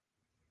 Ooh.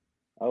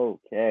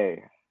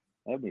 Okay.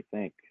 Let me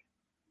think.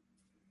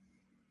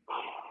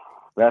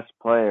 Best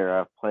player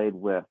I've played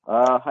with.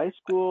 High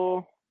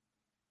school.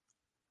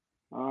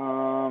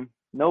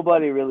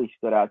 Nobody really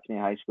stood out to me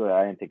in high school that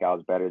I didn't think I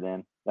was better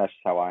than. That's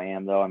just how I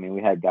am, though. I mean,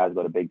 we had guys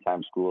go to big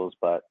time schools,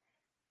 but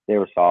they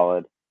were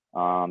solid.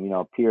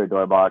 Peter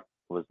Dorbach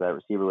was that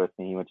receiver with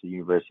me. He went to the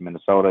University of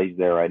Minnesota. He's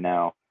there right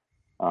now.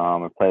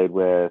 I played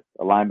with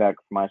a linebacker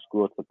from my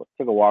school.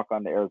 Took a walk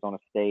on to Arizona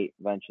State.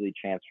 Eventually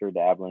transferred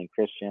to Abilene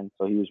Christian.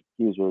 So he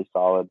was really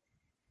solid.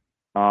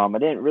 I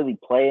didn't really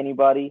play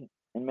anybody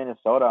in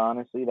Minnesota,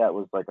 honestly. That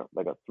was like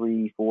a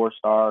 3-4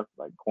 star,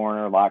 like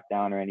corner,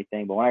 lockdown, or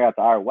anything. But when I got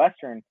to Iowa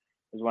Western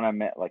is when I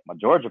met like my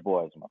Georgia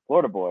boys and my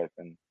Florida boys,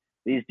 and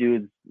these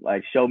dudes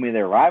like showed me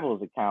their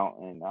rivals account,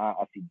 and I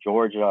see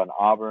Georgia and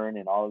Auburn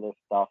and all of this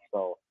stuff.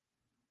 So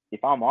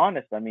if I'm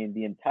honest, I mean,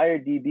 the entire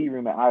DB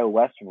room at Iowa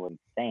Western was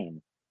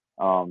insane.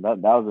 That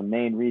was the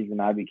main reason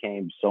I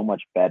became so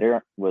much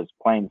better was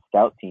playing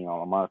scout team.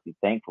 I'm honestly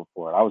thankful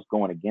for it. I was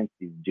going against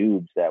these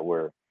dudes that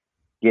were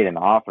getting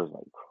offers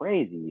like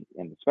crazy,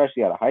 and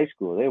especially out of high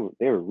school,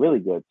 they were really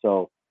good.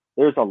 So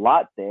there's a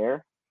lot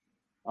there.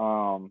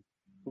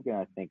 Who can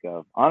I think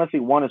of? Honestly,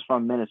 one is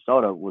from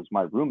Minnesota, was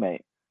my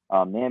roommate,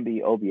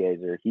 Nambi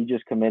Obiezer. He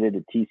just committed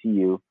to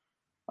TCU.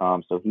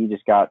 So he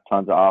just got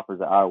tons of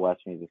offers at Iowa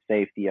Western. He's a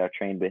safety. I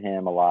trained with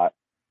him a lot.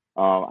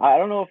 I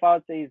don't know if I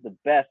would say he's the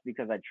best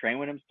because I trained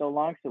with him so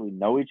long, so we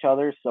know each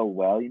other so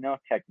well,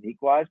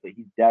 technique-wise, but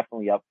he's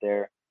definitely up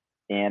there.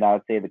 And I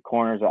would say the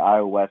corners at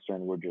Iowa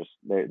Western were just,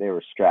 they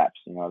were straps,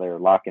 they were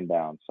locking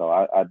down. So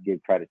I'd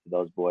give credit to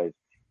those boys.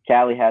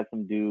 Cali had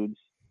some dudes.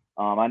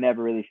 I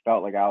never really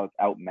felt like I was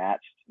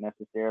outmatched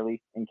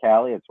necessarily in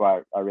Cali. That's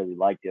why I really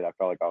liked it. I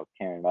felt like I was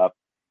carrying up.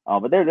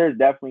 But there's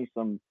definitely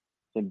some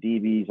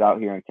DBs out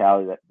here in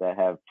Cali that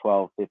have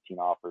 12, 15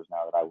 offers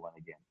now that I went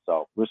against.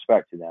 So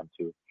respect to them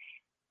too.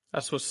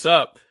 That's what's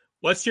up.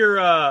 What's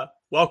your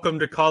welcome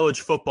to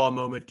college football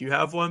moment? Do you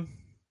have one?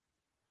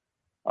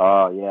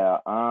 Oh, yeah.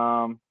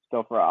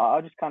 So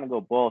I'll just kind of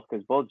go both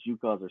because both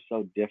JUCOs are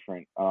so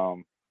different.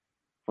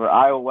 For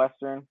Iowa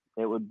Western,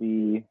 it would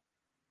be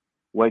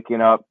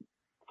waking up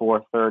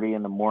 4:30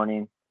 in the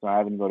morning, so I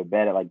having to go to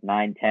bed at like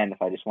 9:10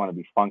 if I just want to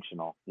be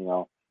functional.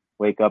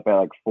 Wake up at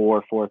like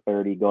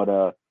 4:30, go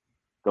to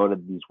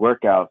these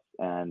workouts,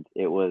 and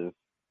it was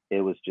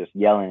just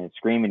yelling and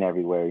screaming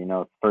everywhere.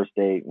 First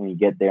day when you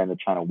get there and they're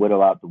trying to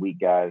whittle out the weak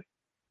guys,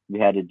 we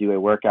had to do a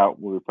workout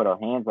where we put our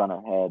hands on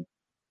our head,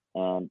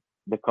 and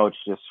the coach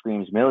just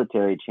screams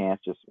military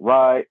chants, just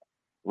right,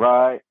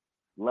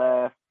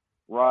 left,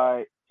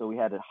 right. So we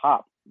had to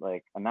hop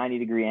like a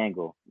 90-degree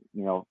angle,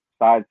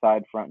 side,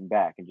 front, and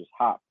back, and just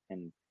hop.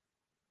 And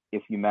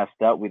if you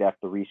messed up, we'd have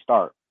to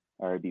restart,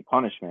 or it'd be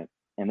punishment.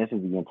 And this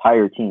is the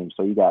entire team.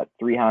 So you got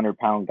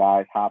 300-pound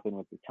guys hopping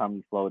with the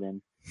tummy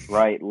floating,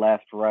 right,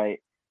 left, right.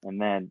 And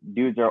then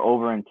dudes are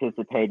over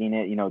anticipating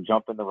it,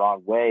 jumping the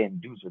wrong way. And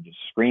dudes are just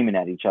screaming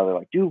at each other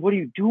like, dude, what are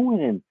you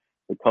doing? And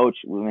the coach,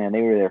 man,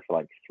 they were there for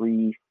like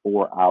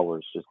 3-4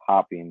 hours just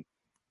hopping,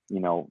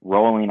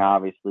 rolling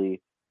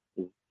obviously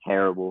is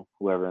terrible.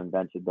 Whoever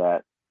invented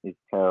that is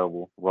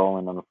terrible.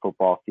 Rolling on the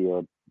football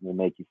field will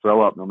make you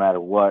throw up no matter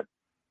what.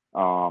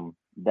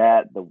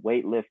 The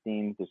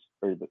weightlifting,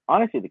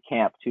 honestly, the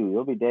camp too.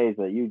 There'll be days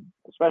that you,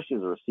 especially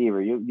as a receiver,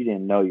 you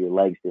didn't know your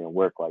legs didn't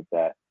work like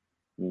that.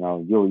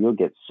 You'll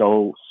get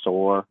so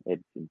sore.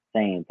 It's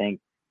insane.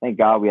 Thank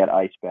God we had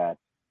ice baths.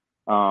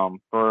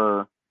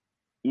 For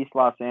East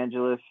Los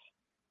Angeles,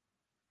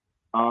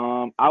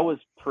 I was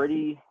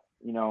pretty,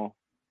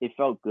 it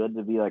felt good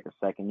to be like a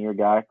second year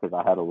guy because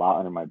I had a lot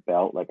under my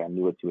belt. Like I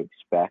knew what to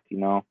expect,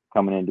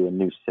 coming into a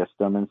new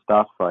system and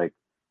stuff. Like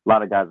a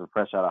lot of guys are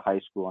fresh out of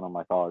high school, and I'm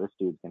like, oh, this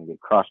dude's going to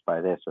get crushed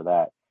by this or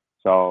that.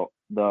 So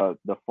the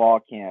fall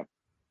camp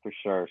for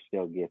sure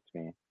still gets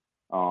me.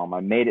 I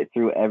made it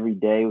through every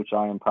day, which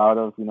I am proud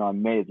of. I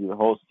made it through the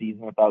whole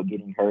season without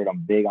getting hurt.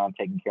 I'm big on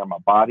taking care of my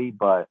body,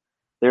 but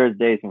there's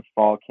days in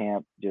fall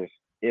camp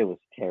it was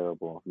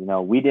terrible.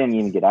 We didn't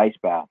even get ice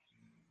baths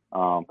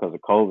because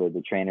of COVID.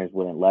 The trainers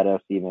wouldn't let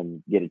us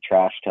even get a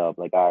trash tub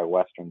like Iowa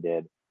Western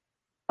did.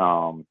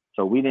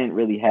 So we didn't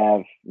really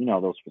have,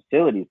 those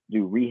facilities to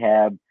do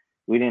rehab.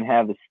 We didn't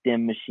have the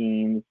stim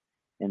machines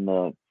and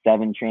the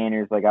 7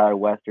 trainers like Iowa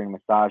Western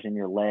massaging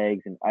your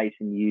legs and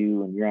icing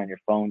you, and you're on your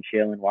phone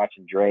chilling,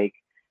 watching Drake.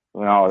 It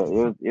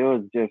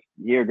was just,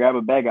 here, grab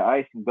a bag of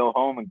ice and go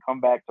home and come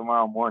back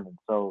tomorrow morning.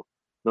 So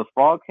the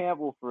fall camp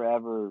will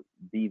forever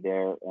be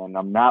there, and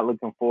I'm not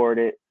looking forward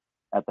to it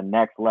at the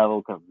next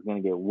level because it's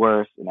going to get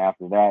worse, and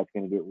after that, it's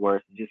going to get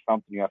worse. It's just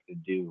something you have to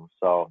do.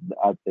 So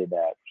I'd say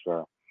that for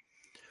sure.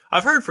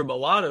 I've heard from a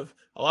lot of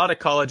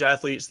college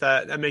athletes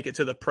that make it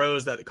to the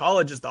pros that the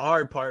college is the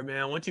hard part,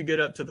 man. Once you get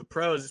up to the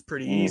pros, it's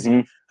pretty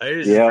easy.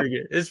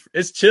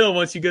 It's chill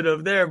once you get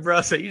up there, bro.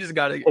 So you just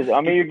gotta.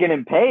 I mean, you're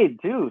getting paid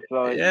too,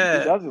 so who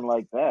doesn't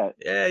like that?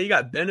 Yeah, you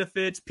got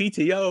benefits,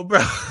 PTO, bro.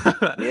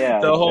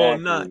 Yeah, the whole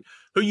nut.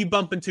 Who you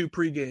bumping to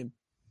pregame?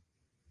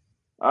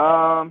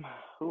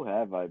 Who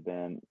have I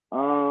been?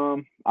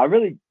 I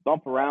really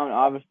bump around.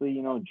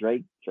 Obviously,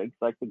 Drake. Drake's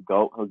like the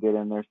GOAT. He'll get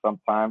in there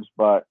sometimes,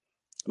 but.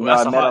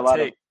 That's a hot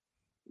take.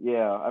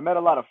 I met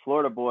a lot of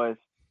Florida boys,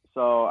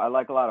 so I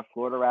like a lot of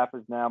Florida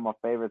rappers now. My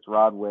favorite's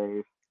Rod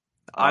Wave.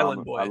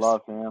 Island Boys. I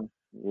love him.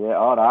 Yeah,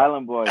 the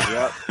Island Boys,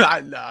 yep.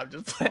 I know, I'm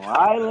just playing.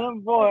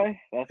 Island Boy.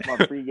 That's my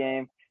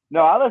pregame.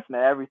 No, I listen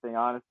to everything,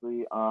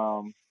 honestly.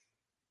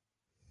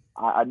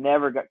 I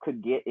never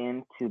could get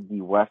into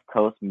the West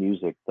Coast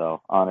music,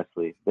 though,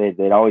 honestly.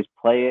 They'd always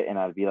play it, and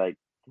I'd be like,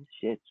 this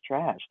shit's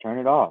trash. Turn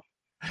it off.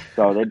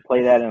 So they'd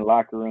play that in the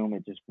locker room.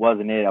 It just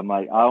wasn't it. I'm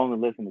like, I only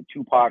listen to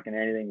Tupac and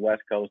anything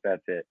West Coast.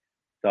 That's it.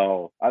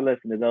 So I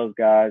listen to those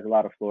guys, a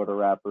lot of Florida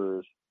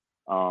rappers.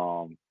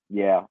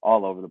 Yeah,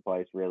 all over the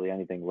place, really.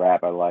 Anything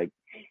rap I like.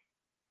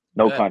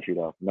 No country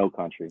though. No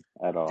country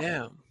at all.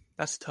 Damn,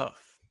 that's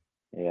tough.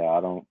 Yeah, I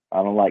don't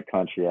like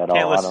country at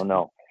all. I don't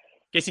know.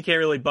 Guess you can't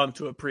really bump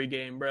to a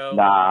pregame, bro.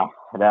 Nah.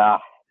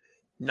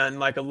 Nothing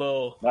like a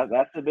little.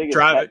 That's the biggest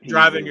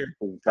driving your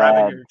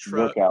truck.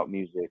 Workout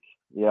music.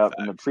 Yep.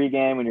 In the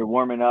pregame when you're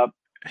warming up,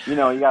 you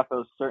got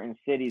those certain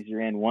cities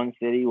you're in. One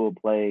city will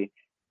play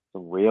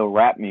some real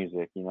rap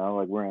music.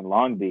 Like we're in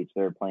Long Beach,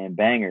 they're playing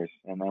bangers,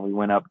 and then we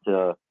went up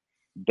to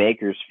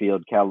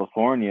Bakersfield,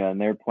 California, and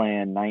they're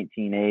playing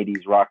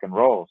 1980s rock and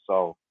roll.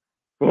 So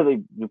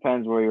really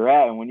depends where you're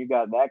at. And when you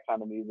got that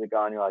kind of music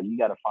on, you're like, you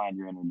got to find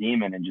your inner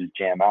demon and just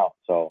jam out.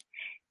 So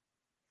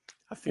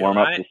warm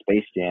up to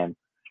Space Jam.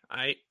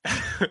 I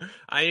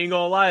ain't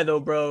gonna lie though,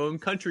 bro. In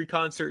country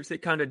concerts, it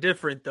kind of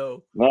different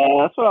though. Man,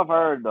 that's what I've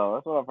heard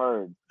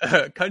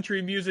though.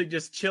 Country music,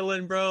 just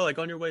chilling, bro. Like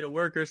on your way to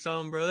work or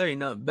something, bro. There ain't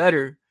nothing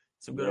better.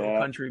 Some good old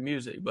country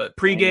music. But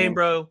pregame,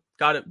 bro,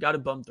 gotta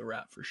bump the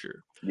rap for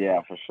sure. Yeah,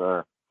 for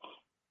sure.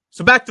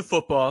 So back to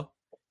football.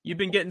 You've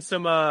been getting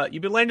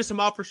you've been landing some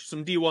offers for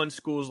some D1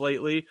 schools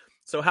lately.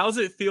 So how's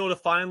it feel to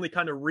finally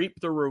kind of reap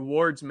the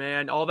rewards,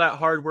 man? All that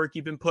hard work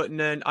you've been putting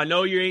in. I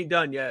know you ain't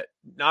done yet.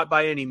 Not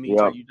by any means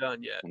are you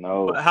done yet.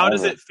 No. But how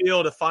does it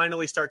feel to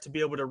finally start to be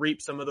able to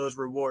reap some of those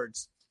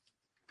rewards?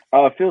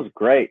 Oh, it feels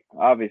great,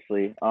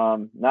 obviously.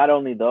 Not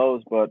only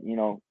those, but,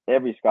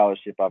 every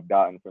scholarship I've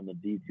gotten from the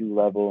D2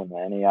 level and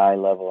the NAI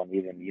level and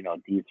even,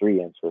 D3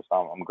 interest,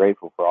 I'm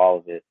grateful for all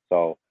of it.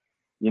 So,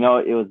 it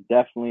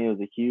was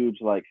a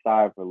huge, like,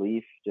 sigh of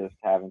relief just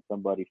having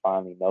somebody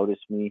finally notice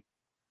me.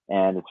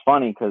 And it's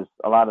funny because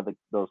a lot of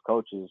those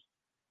coaches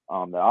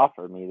that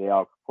offered me, they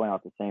all point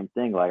out the same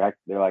thing.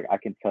 They're like, I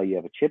can tell you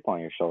have a chip on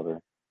your shoulder.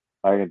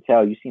 I can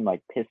tell you seem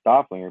like pissed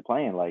off when you're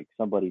playing. Like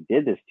somebody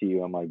did this to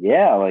you. I'm like,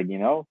 yeah,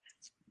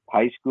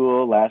 high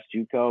school, last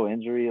JUCO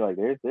injury. Like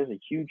there's a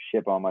huge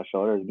chip on my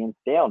shoulder. It's getting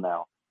stale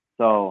now.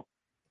 So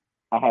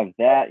I have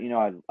that.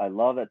 I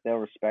love that they'll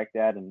respect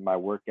that and my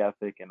work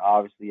ethic. And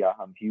obviously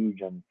I'm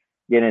huge on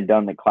getting it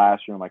done in the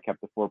classroom. I kept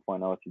the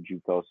 4.0 to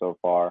JUCO so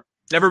far.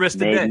 Never missed a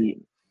day.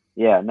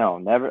 Yeah, no,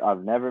 never.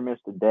 I've never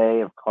missed a day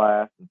of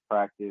class and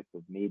practice,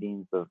 of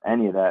meetings, of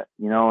any of that.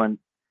 And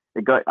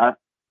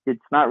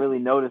it's not really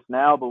noticed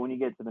now, but when you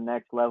get to the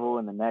next level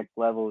and the next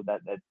level,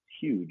 that's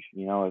huge.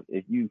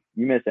 If you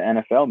miss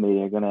an NFL meeting,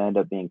 you're going to end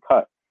up being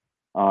cut.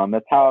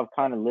 That's how I've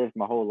kind of lived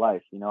my whole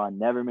life. I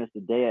never missed a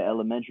day at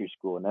elementary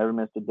school. I never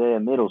missed a day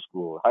at middle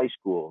school, high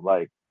school.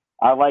 Like,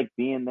 I like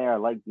being there. I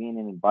like being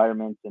in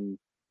environments and,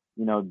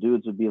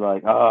 dudes would be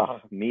like, oh,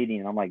 meeting.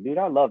 And I'm like, dude,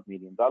 I love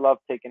meetings. I love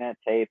taking that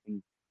tape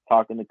and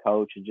talking to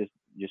coach and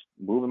just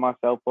moving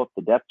myself up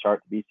the depth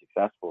chart to be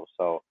successful.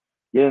 So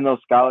getting those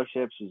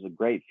scholarships is a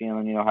great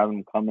feeling, having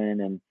them come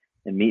in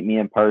and meet me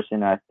in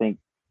person. I think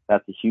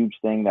that's a huge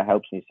thing that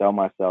helps me sell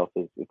myself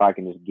is if I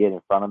can just get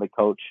in front of the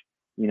coach,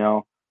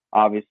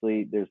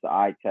 obviously there's the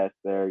eye test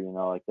there,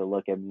 like they'll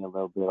look at me a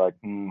little bit like,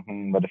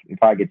 but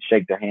if I could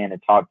shake their hand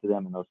and talk to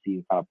them and they'll see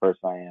the kind of person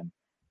I am,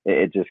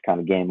 it's just kind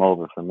of game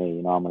over for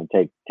me. I'm going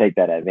to take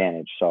that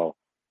advantage. So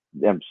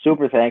I'm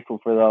super thankful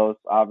for those.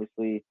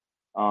 Obviously,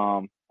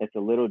 it's a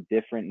little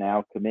different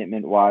now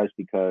commitment wise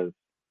because,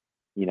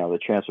 the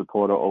transfer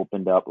portal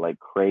opened up like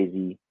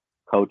crazy.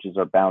 Coaches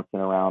are bouncing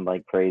around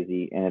like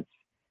crazy. And it's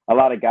a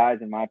lot of guys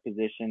in my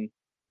position,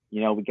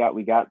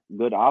 we got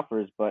good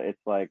offers, but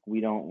it's like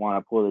we don't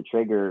want to pull the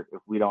trigger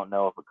if we don't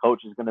know if a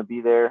coach is going to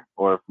be there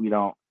or if we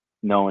don't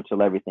know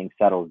until everything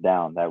settles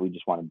down, that we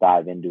just want to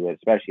dive into it,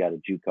 especially out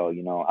of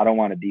JUCO. I don't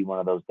want to be one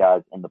of those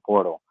guys in the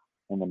portal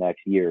in the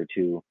next year or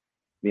two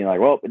being like,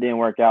 well, it didn't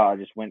work out. I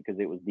just went because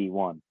it was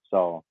D1.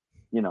 So,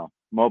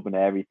 I'm open to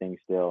everything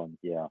still. And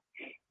yeah.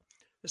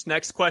 This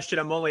next question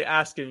I'm only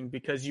asking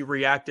because you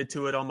reacted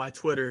to it on my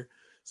Twitter.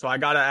 So I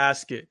got to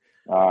ask it.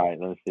 All right,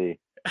 let's see.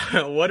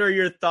 What are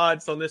your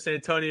thoughts on this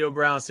Antonio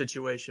Brown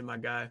situation, my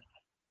guy?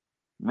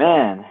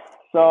 Man,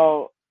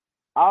 so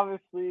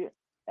obviously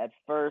at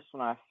first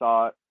when I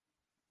saw it,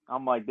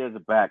 I'm like, there's a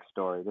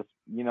backstory.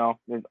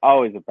 There's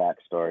always a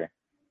backstory.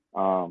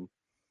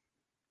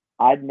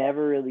 I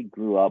never really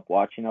grew up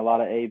watching a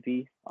lot of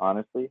AB,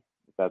 honestly.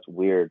 That's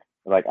weird.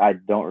 Like, I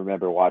don't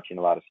remember watching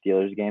a lot of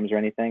Steelers games or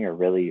anything, or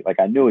really,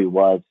 like, I knew he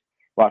was,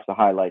 watched the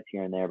highlights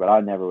here and there, but I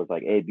never was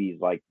like, AB's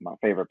like my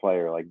favorite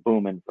player, like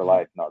booming for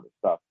life and all this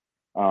stuff.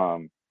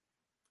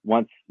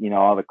 Once,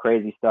 all the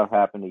crazy stuff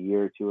happened a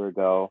year or two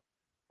ago,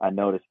 I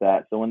noticed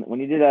that. So when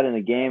he did that in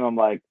the game, I'm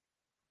like,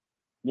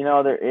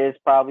 there is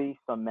probably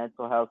some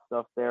mental health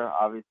stuff there,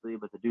 obviously,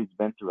 but the dude's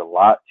been through a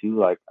lot too.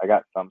 Like, I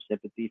got some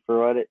sympathy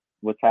for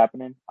what's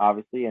happening,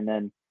 obviously. And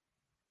then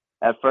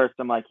at first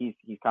I'm like, he's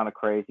kind of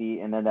crazy.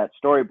 And then that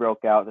story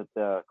broke out that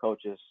the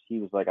coaches, he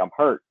was like, I'm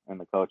hurt. And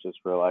the coaches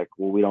were like,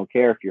 well, we don't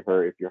care if you're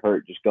hurt. If you're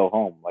hurt, just go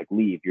home, like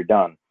leave, you're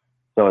done.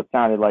 So it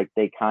sounded like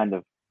they kind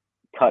of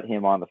cut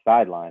him on the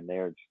sideline. They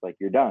were just like,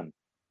 you're done,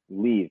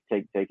 leave,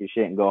 take your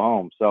shit and go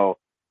home. So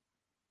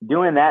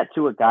doing that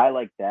to a guy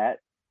like that,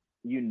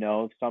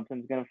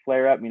 something's going to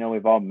flare up.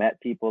 We've all met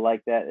people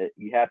like that.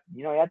 You have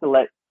to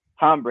let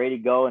Tom Brady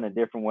go in a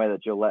different way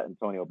that you'll let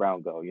Antonio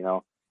Brown go.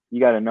 You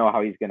got to know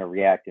how he's going to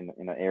react in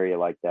an area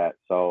like that.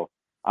 So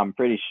I'm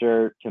pretty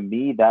sure, to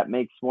me, that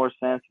makes more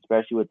sense,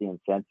 especially with the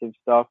incentive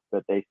stuff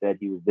that they said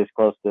he was this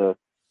close to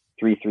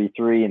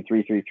 333 and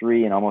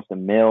 333 and almost a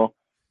mil.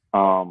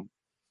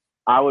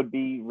 I would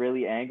be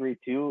really angry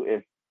too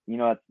if,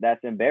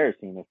 that's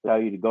embarrassing. If they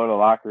tell you to go to the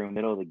locker room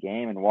middle of the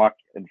game and walk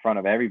in front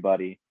of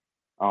everybody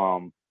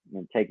and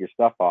take your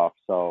stuff off.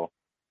 So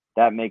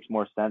that makes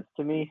more sense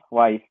to me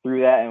why he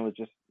threw that, and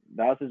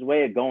that was his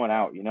way of going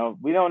out. We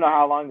don't know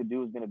how long the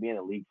dude is going to be in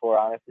the league for,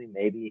 honestly,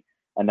 maybe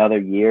another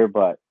year,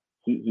 but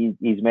he's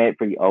made it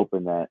pretty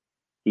open that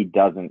he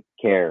doesn't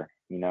care.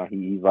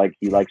 He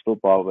likes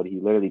football, but he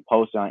literally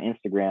posted on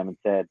Instagram and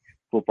said,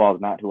 football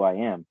is not who I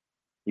am.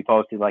 He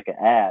posted like an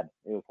ad.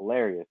 It was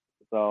hilarious.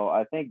 So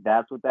I think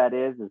that's what that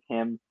is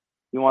him.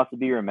 He wants to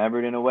be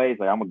remembered in a way. He's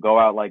like, I'm going to go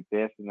out like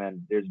this. And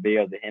then there's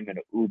videos of him in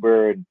an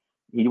Uber. And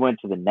he went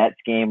to the Nets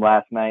game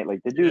last night.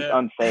 Like, the dude's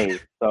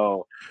unfazed.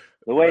 So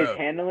the way he's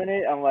handling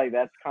it, I'm like,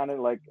 that's kind of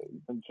like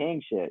some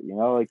king shit,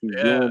 like he's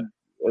doing.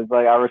 It's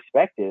like, I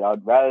respect it.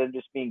 I'd rather than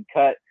just being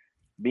cut,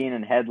 being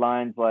in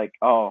headlines like,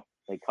 oh,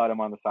 they cut him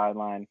on the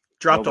sideline.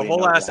 Dropped a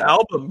whole ass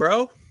album,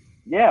 bro.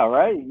 Yeah,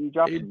 right. He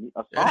dropped He-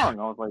 a song.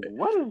 I was like,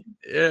 what is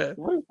Yeah.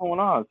 going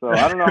on? So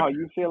I don't know how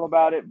you feel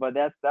about it, but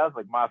that was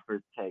like my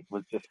first take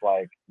was just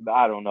like,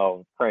 I don't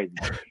know, crazy.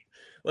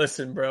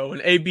 Listen, bro,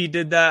 when AB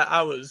did that,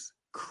 I was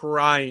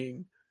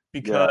crying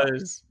Yeah.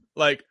 because,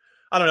 like,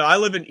 I don't know. I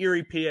live in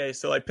Erie, PA,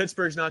 so like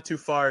Pittsburgh's not too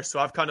far. So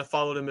I've kind of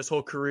followed him his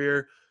whole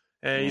career,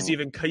 and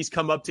he's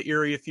come up to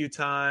Erie a few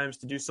times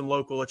to do some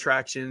local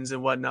attractions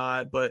and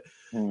whatnot. But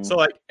so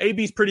like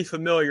AB's pretty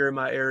familiar in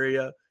my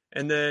area,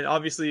 and then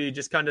obviously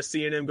just kind of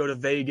seeing him go to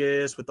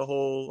Vegas with the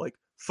whole like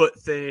foot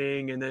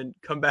thing, and then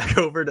come back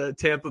over to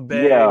Tampa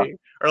Yeah. Bay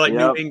or like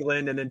New Yep.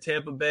 England, and then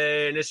Tampa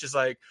Bay, and it's just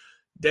like,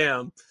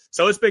 damn.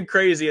 So it's been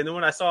crazy. And then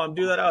when I saw him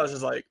do that, I was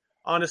just like,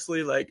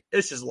 honestly, like,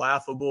 it's just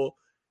laughable.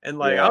 And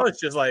like, I Yeah. was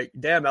just like,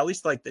 damn, at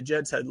least like the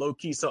Jets had low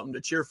key something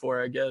to cheer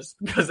for, I guess,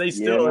 because they You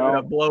still ended know?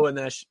 up blowing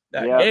that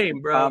Yeah.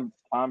 game, bro.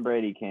 Tom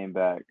Brady came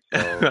back.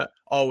 So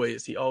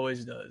Always, he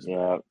always does. yeah,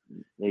 Bro.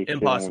 they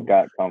shouldn't Impossible. have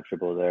got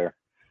comfortable there.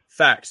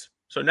 Facts.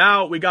 So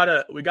now we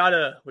gotta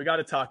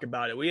talk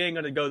about it. We ain't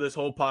gonna go this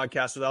whole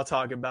podcast without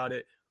talking about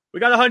it. We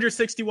got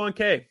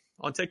 161K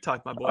on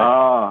TikTok, my boy.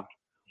 Oh,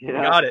 We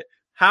yeah. got it.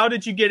 How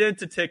did you get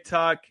into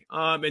TikTok?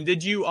 And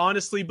did you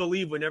honestly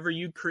believe whenever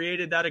you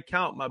created that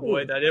account, my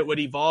boy, that it would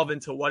evolve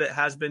into what it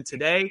has been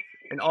today?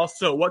 And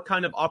also, what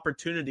kind of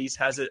opportunities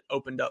has it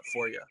opened up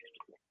for you?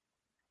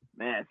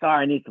 Man,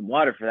 sorry, I need some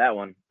water for that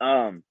one.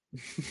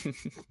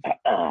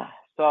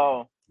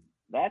 So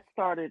that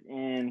started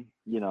in,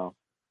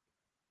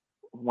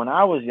 when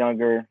I was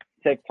younger,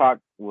 TikTok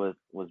was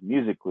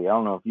Musically. I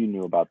don't know if you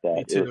knew about that.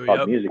 Me It too, was called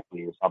yep.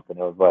 Musically or something.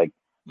 It was like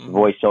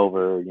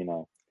voiceover,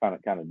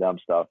 kind of dumb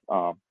stuff.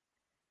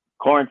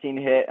 Quarantine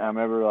hit, and I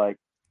remember like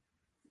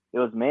it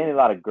was mainly a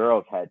lot of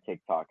girls had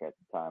TikTok at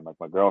the time. Like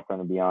my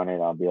girlfriend would be on it.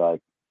 I'll be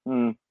like,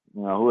 who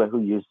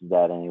uses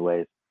that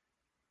anyways?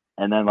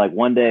 And then like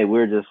one day we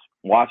were just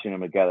watching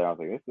them together. I was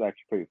like, this is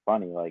actually pretty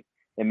funny. Like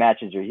it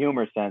matches your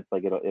humor sense.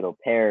 Like it'll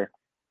pair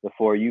the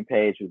For You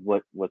page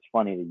with what's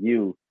funny to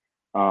you.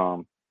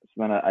 So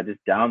then I just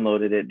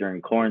downloaded it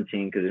during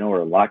quarantine because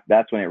we're locked.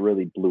 That's when it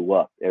really blew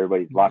up.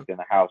 Everybody's locked in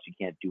the house. You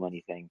can't do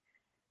anything.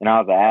 And I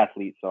was an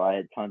athlete, so I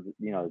had tons of,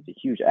 it's a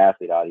huge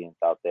athlete audience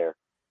out there.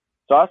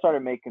 So I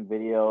started making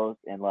videos,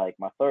 and like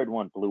my third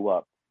one blew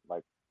up,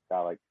 like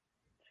got like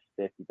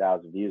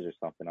 50,000 views or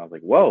something. I was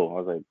like, whoa.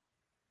 I was like,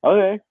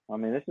 okay. I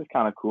mean, this is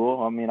kind of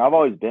cool. I mean, I've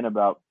always been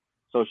about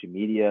social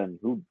media, and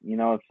who,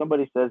 if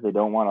somebody says they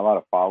don't want a lot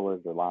of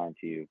followers, they're lying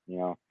to you.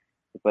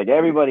 It's like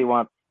everybody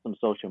wants some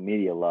social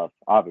media love,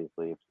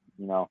 obviously.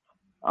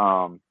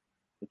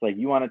 It's like,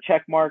 you want a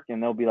check mark,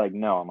 and they'll be like,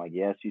 no. I'm like,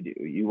 yes, you do.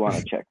 You want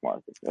a check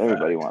mark.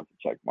 Everybody wants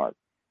a check mark.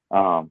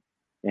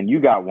 And you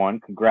got one.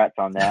 Congrats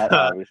on that,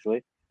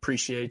 obviously.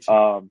 Appreciate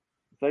you.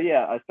 So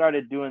yeah, I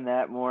started doing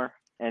that more,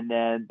 and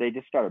then they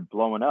just started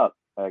blowing up.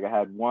 Like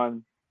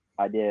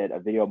I did a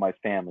video of my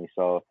family.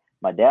 So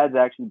my dad's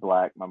actually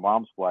black, my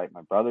mom's white,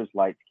 my brother's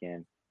light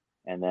skinned,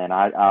 and then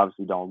I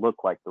obviously don't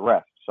look like the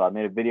rest. So I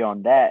made a video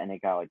on that, and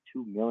it got like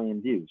 2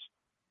 million views.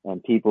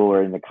 And people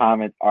were in the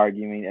comments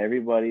arguing.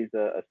 Everybody's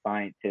a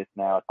scientist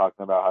now,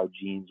 talking about how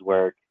genes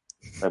work,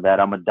 or that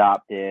I'm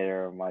adopted,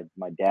 or my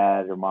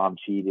dad or mom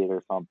cheated,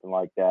 or something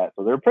like that.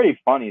 So they're pretty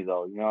funny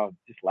though,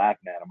 just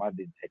laughing at them. I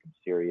didn't take them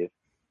serious.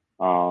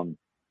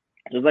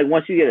 Just like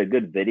once you get a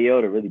good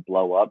video to really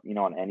blow up,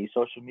 on any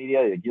social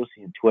media, like you'll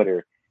see on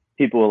Twitter,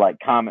 people will like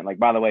comment, like,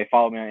 by the way,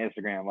 follow me on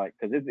Instagram, like,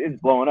 because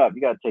it's blowing up.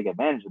 You got to take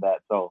advantage of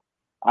that. So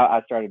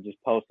I started just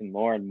posting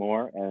more and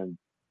more, and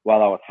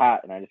while I was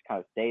hot, and I just kind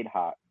of stayed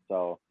hot.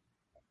 So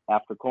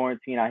after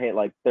quarantine, I hit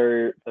like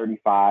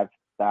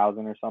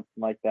 35,000 or something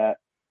like that.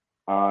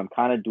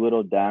 Kind of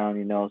dwindled down,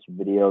 some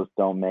videos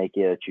don't make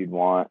it that you'd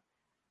want.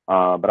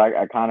 But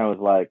I kind of was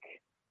like,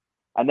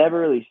 I never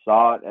really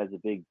saw it as a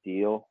big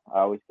deal. I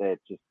always say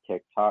it's just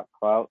TikTok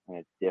clout, and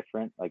it's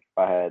different. Like if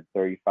I had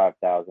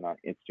 35,000 on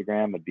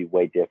Instagram, it'd be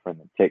way different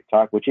than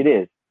TikTok, which it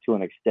is to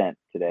an extent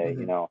today.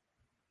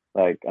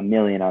 Like 1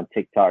 million on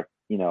TikTok,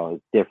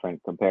 is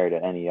different compared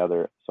to any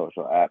other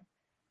social app.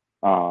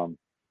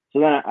 So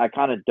then I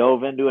kind of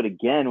dove into it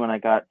again when I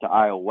got to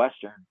Iowa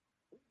Western,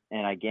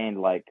 and I gained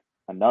like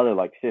another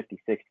like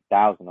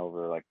 60,000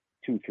 over like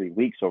 2-3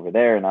 weeks over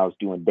there. And I was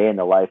doing day in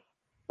the life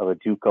of a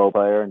JUCO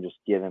player and just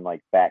giving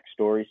like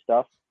backstory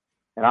stuff.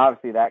 And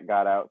obviously that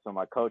got out. So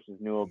my coaches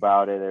knew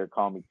about it. They were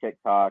calling me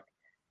TikTok.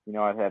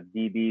 I'd have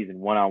DBs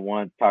and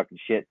one-on-ones talking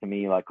shit to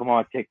me, like, come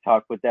on,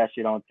 TikTok, put that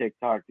shit on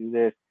TikTok, do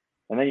this.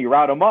 And then you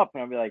route them up,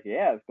 and I'd be like,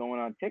 yeah, it's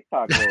going on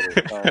TikTok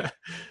later. So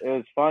it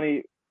was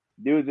funny.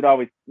 Dudes would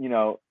always,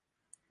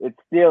 it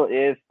still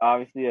is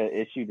obviously an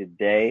issue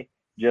today,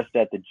 just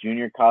at the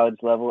junior college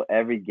level.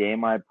 Every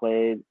game I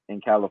played in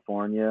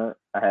California,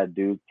 I had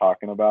dudes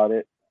talking about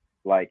it,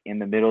 like in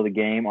the middle of the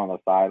game on the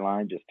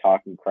sideline, just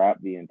talking crap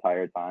the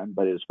entire time.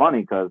 But it was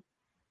funny because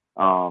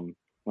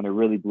when it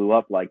really blew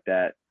up like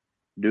that,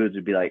 dudes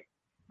would be like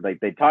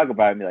they talk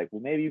about it and be like,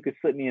 well, maybe you could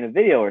slip me in a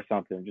video or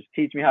something. Just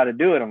teach me how to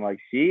do it. I'm like,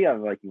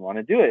 I'm like, you want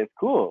to do it? It's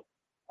cool.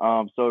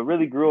 So it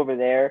really grew over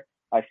there.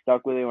 I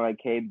stuck with it when I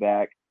came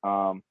back.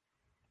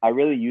 I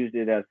really used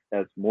it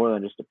as more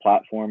than just a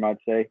platform, I'd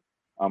say.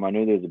 I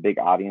knew there's a big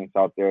audience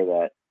out there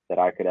that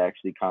I could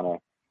actually kind of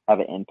have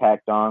an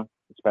impact on,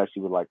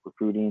 especially with like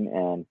recruiting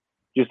and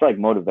just like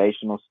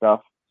motivational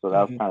stuff. So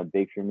that was kind of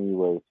big for me.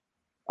 Was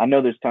I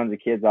know there's tons of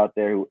kids out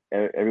there who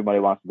everybody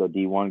wants to go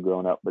D1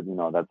 growing up, but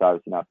that's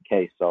obviously not the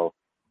case. So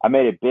I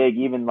made it big,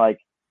 even like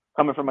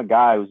coming from a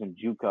guy who's in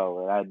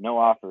JUCO and I had no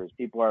offers.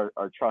 People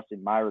are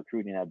trusting my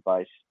recruiting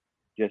advice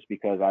just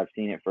because I've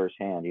seen it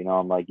firsthand.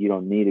 I'm like, you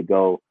don't need to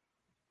go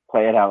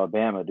play at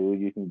Alabama, dude.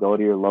 You can go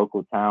to your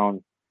local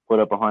town, put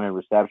up 100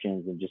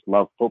 receptions, and just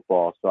love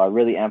football. So I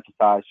really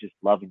emphasize just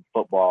loving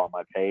football on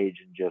my page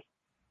and just,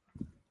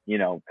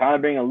 kind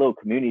of bring a little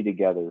community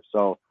together.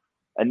 So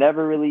I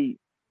never really,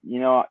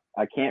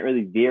 I can't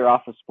really veer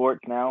off of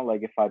sports now.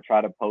 Like if I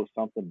try to post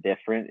something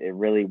different, it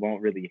really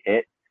won't really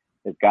hit.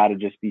 It's got to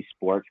just be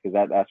sports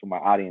because that's what my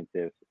audience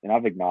is. And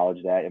I've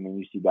acknowledged that. I mean,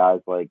 you see guys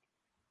like,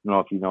 I don't know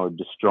if you know what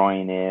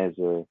Destroying is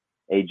or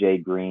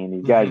AJ Green.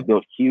 These guys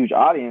built huge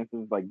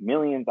audiences, like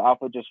millions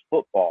off of just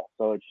football.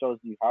 So it shows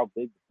you how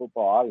big the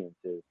football audience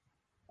is.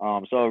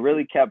 So it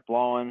really kept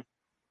blowing.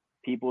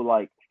 People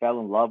like fell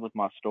in love with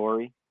my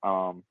story.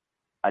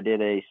 I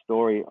did a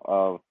story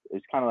of,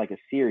 it's kind of like a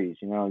series,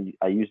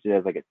 I used it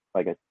as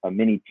like a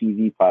mini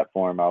TV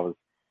platform. I was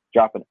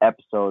dropping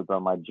episodes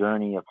on my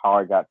journey of how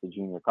I got to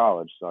junior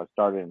college. So I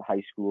started in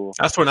high school.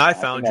 That's when I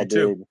found you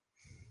too.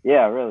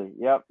 Yeah, really.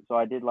 Yep. So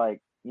I did like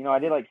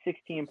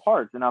 16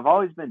 parts, and I've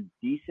always been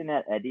decent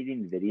at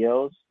editing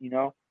videos,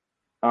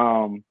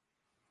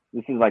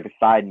 This is like a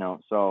side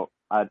note. So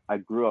I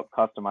grew up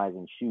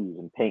customizing shoes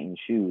and painting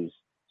shoes.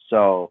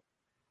 So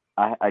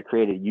I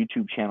created a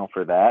YouTube channel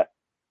for that.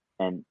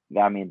 And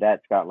I mean,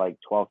 that's got like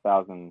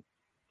 12,000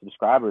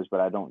 subscribers,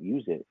 but I don't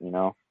use it,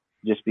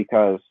 just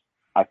because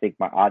I think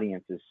my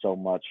audience is so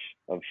much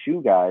of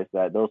shoe guys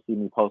that they'll see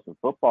me posting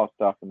football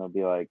stuff and they'll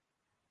be like,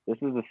 this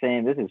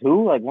is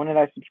who? Like, when did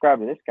I subscribe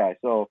to this guy?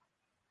 So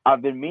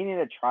I've been meaning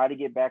to try to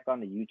get back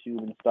onto YouTube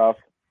and stuff,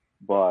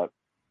 but,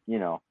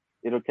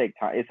 it'll take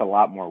time. It's a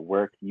lot more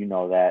work.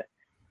 That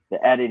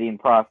the editing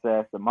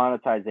process, the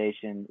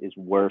monetization is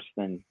worse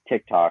than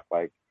TikTok.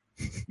 Like,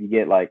 you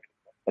get like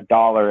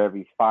 $1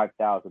 every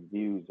 5,000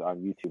 views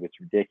on YouTube. It's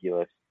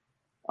ridiculous.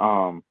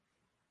 So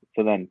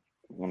then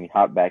let me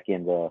hop back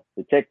into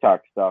the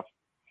TikTok stuff.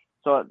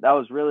 So that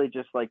was really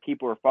just like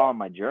people were following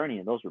my journey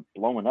and those were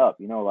blowing up.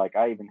 Like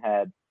I even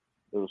had,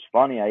 it was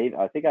funny.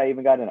 I think I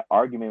even got in an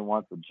argument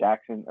once with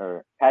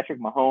Patrick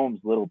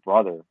Mahomes' little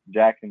brother,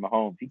 Jackson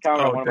Mahomes. He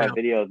commented on one of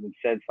my videos and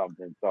said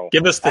something. So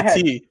give us the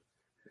tea.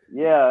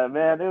 Yeah,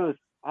 man,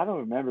 I don't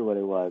remember what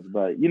it was,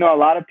 but a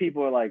lot of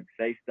people are like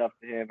say stuff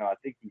to him. And I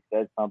think he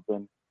said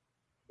something.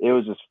 It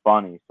was just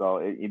funny. So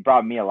it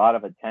brought me a lot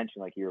of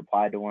attention. Like he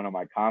replied to one of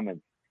my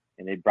comments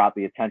and it brought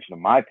the attention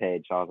to my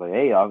page. So I was like,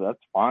 hey, that's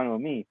fine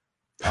with me.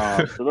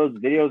 So those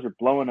videos were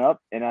blowing up,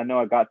 and I know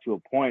I got to a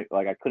point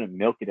like I couldn't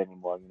milk it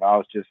anymore. I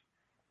was just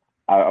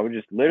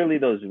literally,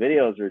 those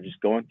videos were just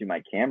going through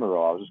my camera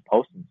roll. I was just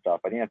posting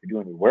stuff. I didn't have to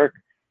do any work.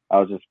 I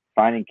was just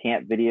finding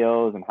camp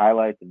videos and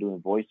highlights and doing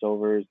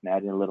voiceovers and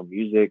adding a little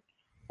music,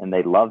 and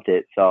they loved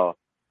it. So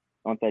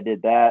once I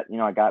did that,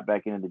 I got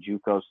back into the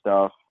JUCO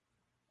stuff,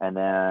 and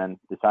then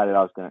decided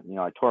I was gonna,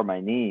 I tore my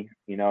knee.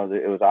 It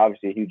was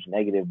obviously a huge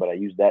negative, but I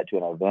used that to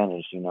an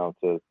advantage.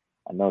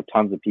 I know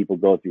tons of people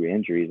go through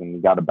injuries and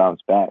you got to bounce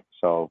back.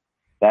 So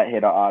that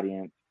hit an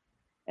audience,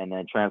 and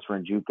then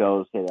transferring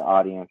JUCOs hit an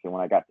audience. And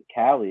when I got to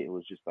Cali, it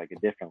was just like a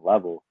different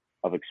level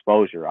of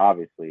exposure,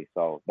 obviously.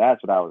 So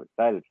that's what I was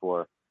excited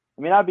for.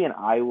 I mean, I'd be in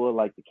Iowa,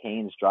 like the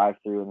Canes drive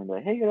through, and they'd be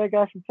like, hey, you're that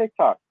guy from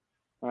TikTok.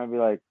 And I'd be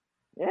like,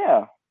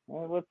 yeah,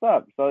 what's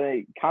up? So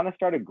they kind of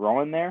started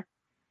growing there.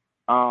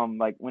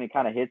 Like when it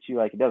kind of hits you,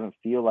 like it doesn't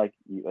feel like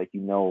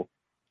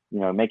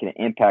making an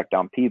impact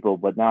on people.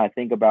 But now I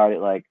think about it,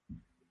 like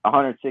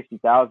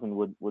 160,000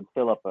 would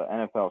fill up an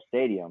NFL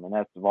stadium, and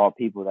that's of all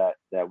people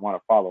that want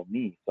to follow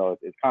me. So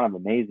it's kind of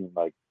amazing.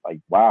 Like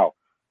wow.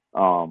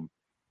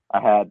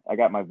 I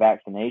got my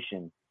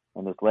vaccination,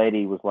 and this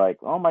lady was like,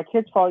 "Oh, my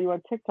kids follow you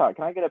on TikTok.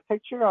 Can I get a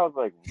picture?" I was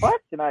like,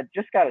 "What?" And I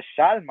just got a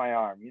shot in my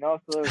arm,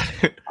 So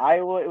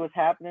Iowa, it was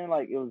happening.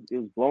 Like it was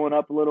blowing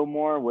up a little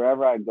more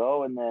wherever I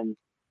go, and then,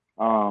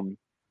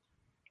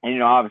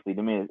 obviously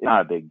to me, it's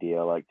not a big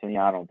deal. Like to me,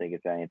 I don't think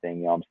it's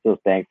anything. I'm still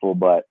thankful,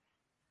 but.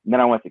 And then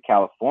I went to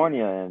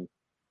California, and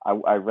I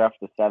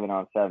reffed the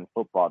 7-on-7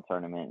 football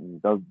tournament,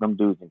 and them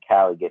dudes in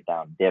Cali get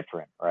down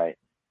different, right?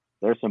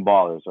 They're some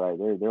ballers, right?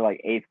 They're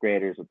like 8th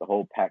graders with the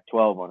whole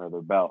Pac-12 under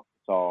their belt.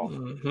 So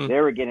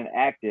they were getting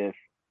active,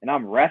 and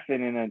I'm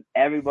reffing, and then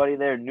everybody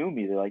there knew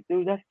me. They're like,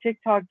 dude, that's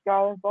TikTok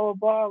guy, blah, blah,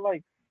 blah.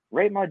 Like,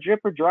 rate my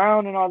drip or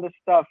drown and all this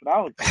stuff. And I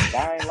was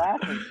dying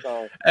laughing.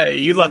 So hey,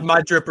 you left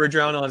my drip or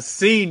drown on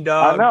scene,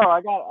 dog. I know.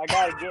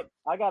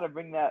 I gotta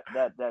bring that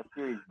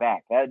series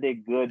back. That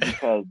did good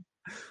because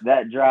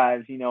that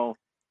drives, the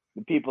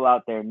people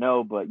out there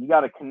know, but you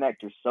got to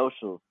connect your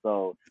socials.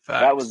 So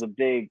that was a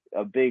big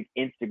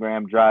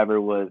Instagram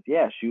driver was,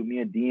 shoot me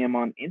a DM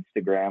on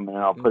Instagram and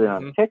I'll put it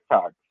on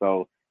TikTok.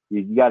 So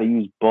you got to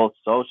use both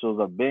socials.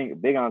 I'm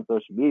big on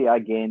social media. I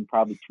gained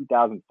probably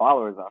 2,000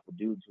 followers off of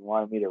dudes who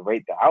wanted me to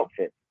rate the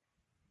outfit.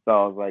 So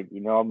I was like,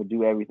 I'm gonna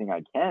do everything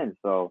I can.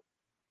 So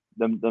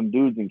them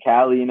dudes in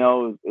Cali, it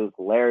was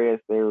hilarious.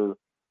 They were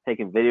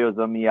taking videos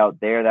of me out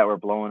there that were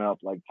blowing up,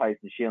 like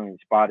Tyson Schilling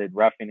spotted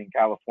reffing in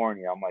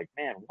California. I'm like,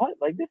 man, what?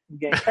 Like, this is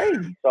getting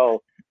crazy.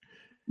 So,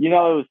 it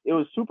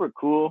was super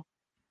cool.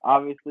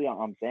 Obviously,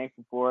 I'm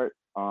thankful for it.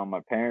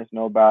 My parents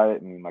know about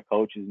it. I mean, my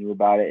coaches knew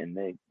about it,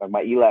 and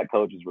my ELAC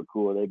coaches were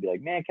cool. They'd be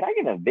like, man, can I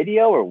get a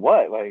video or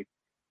what? Like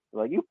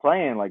you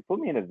playing, like put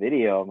me in a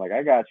video. I'm like,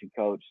 I got you,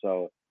 coach.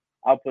 So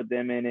I'll put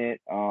them in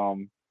it.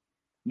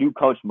 New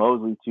coach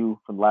Mosley too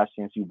from Last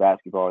Chance U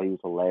basketball. He was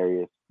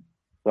hilarious.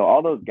 So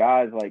all those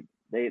guys, like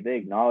they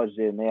acknowledged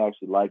it and they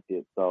actually liked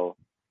it. So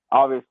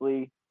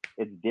obviously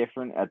it's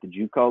different at the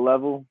JUCO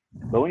level,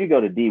 but when you go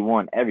to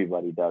D1,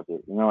 everybody does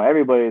it.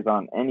 Everybody's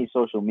on any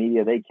social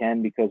media they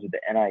can because of the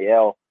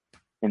NIL,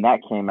 and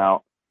that came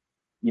out.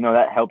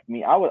 That helped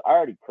me. I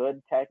already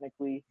could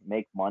technically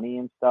make money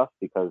and stuff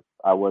because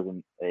I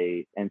wasn't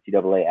a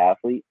NCAA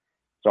athlete.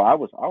 So I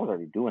was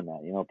already doing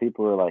that.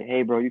 People were like,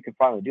 "Hey, bro, you can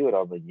finally do it." I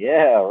was like,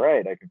 "Yeah,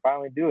 right, I can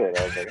finally do it."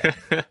 I was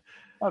like,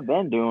 "I've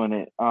been doing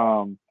it."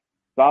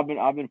 So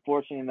I've been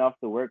fortunate enough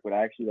to work with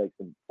actually like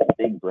some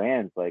big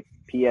brands like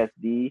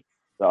PSD,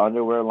 the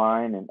underwear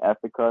line, and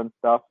Ethica and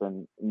stuff.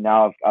 And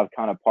now I've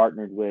kind of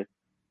partnered with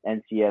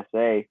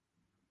NCSA,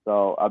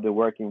 so I've been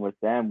working with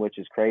them, which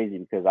is crazy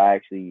because I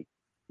actually,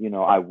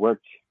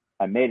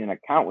 I made an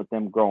account with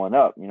them growing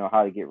up.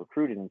 How to get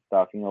recruited and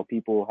stuff.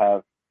 People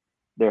have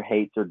their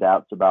hates or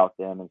doubts about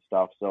them and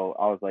stuff. So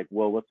I was like,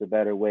 well, what's a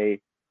better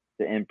way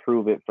to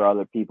improve it for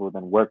other people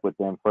than work with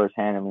them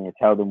firsthand and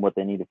tell them what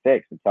they need to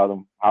fix and tell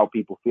them how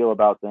people feel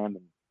about them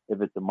and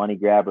if it's a money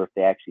grab or if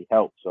they actually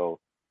help. So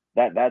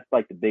that's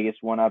like the biggest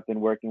one I've been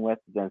working with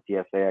is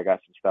NCSA. I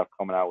got some stuff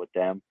coming out with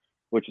them,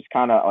 which is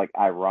kind of like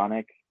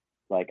ironic.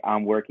 Like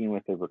I'm working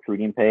with a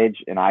recruiting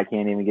page and I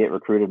can't even get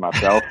recruited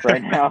myself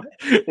right now.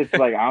 It's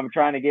like I'm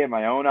trying to get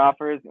my own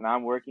offers and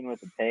I'm working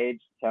with a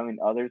page telling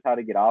others how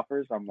to get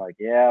offers. I'm like,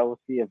 yeah, we'll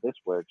see if this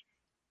works.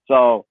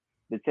 So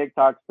the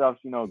TikTok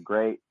stuff's,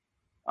 great.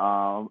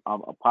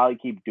 I'll probably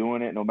keep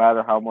doing it no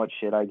matter how much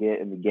shit I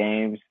get in the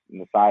games, in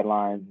the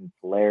sidelines. It's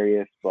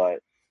hilarious. But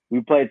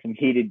we played some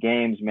heated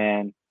games,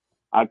 man.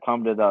 I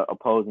come to the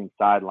opposing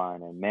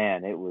sideline and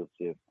man, it was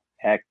just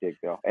hectic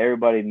though.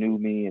 Everybody knew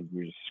me and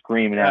were just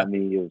screaming at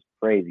me. It was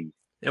crazy.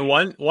 And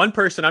one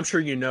person, I'm sure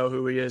you know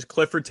who he is,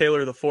 Clifford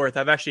Taylor IV.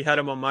 I've actually had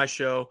him on my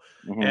show,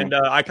 and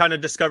I kind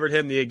of discovered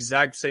him the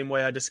exact same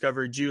way I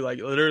discovered you. Like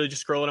literally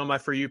just scrolling on my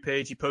For You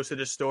page, he posted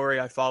his story,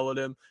 I followed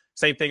him.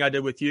 Same thing I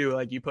did with you.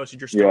 Like you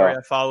posted your story,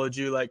 I followed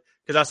you. Like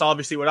because that's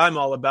obviously what I'm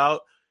all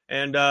about.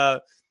 And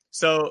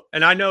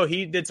and I know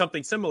he did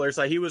something similar. It's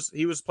like he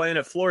was playing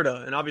at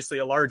Florida, and obviously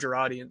a larger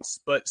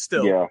audience, but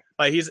still,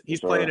 like he's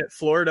playing at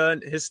Florida,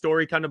 and his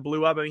story kind of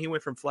blew up. I mean, he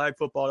went from flag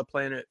football to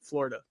playing at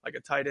Florida, like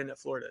a tight end at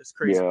Florida. It's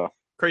crazy,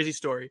 crazy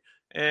story.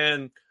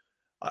 And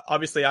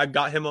obviously, I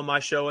got him on my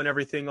show and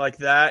everything like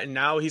that, and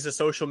now he's a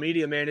social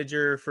media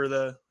manager for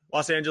the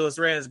Los Angeles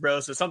Rams,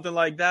 bro. So something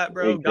like that,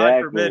 bro. Exactly,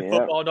 God forbid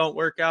football don't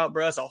work out,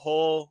 bro. It's a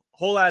whole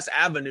ass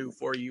avenue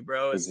for you,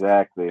 bro.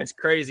 It's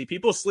crazy.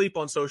 People sleep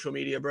on social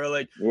media, bro.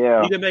 Like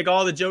you can make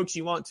all the jokes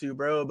you want to,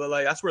 bro, but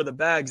like that's where the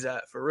bag's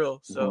at for real.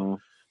 So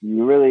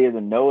you really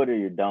either know it or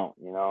you don't,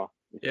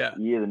 Yeah.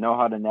 You either know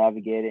how to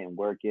navigate it and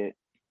work it.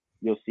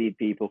 You'll see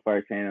people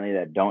firsthand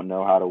that don't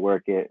know how to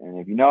work it. And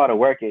if you know how to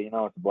work it, it's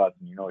a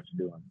blessing. You know what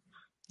you're doing.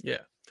 Yeah.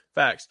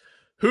 Facts.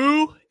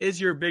 Who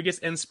is your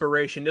biggest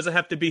inspiration? Doesn't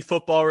have to be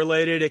football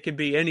related. It can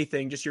be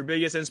anything. Just your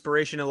biggest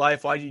inspiration in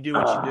life. Why do you do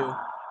what you do?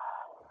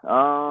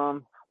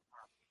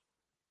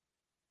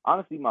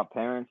 Honestly, my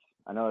parents.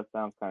 I know it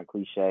sounds kind of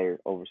cliche or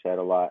oversaid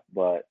a lot,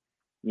 but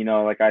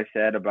like I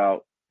said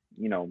about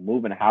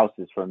moving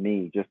houses for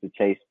me just to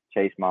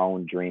chase my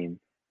own dream.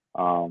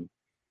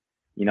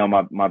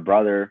 My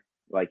brother,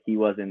 like he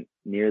wasn't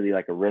nearly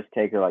like a risk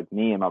taker like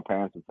me, and my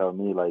parents would tell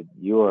me like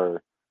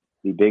you're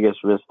the biggest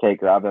risk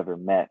taker I've ever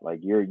met. Like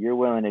you're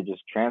willing to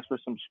just transfer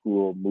some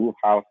school, move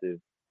houses,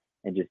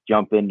 and just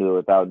jump into it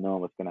without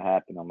knowing what's gonna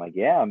happen. I'm like,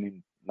 yeah, I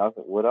mean,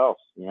 nothing. What else,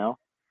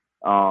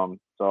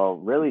 So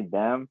really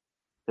them,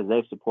 because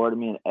they've supported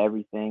me in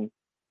everything,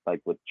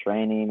 like with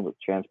training, with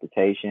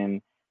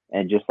transportation,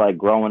 and just like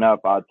growing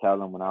up. I'd tell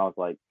them when I was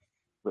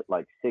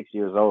like 6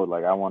 years old,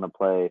 like I want to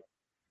play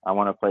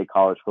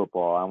college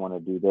football. I want to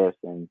do this,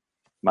 and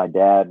my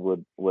dad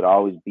would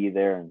always be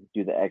there and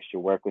do the extra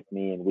work with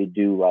me. And we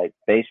do like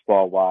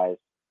baseball wise,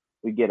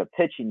 we get a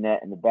pitching net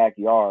in the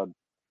backyard,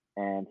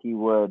 and he'd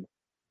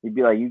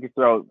be like, you could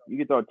throw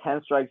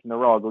 10 strikes in a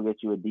row, I'll go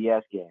get you a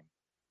DS game.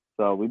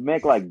 So we'd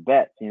make like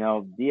bets,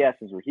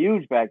 DSs were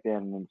huge back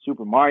then when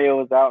Super Mario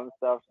was out and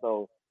stuff.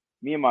 So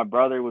me and my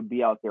brother would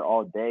be out there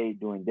all day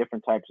doing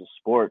different types of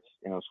sports.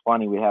 And it was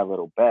funny, we'd have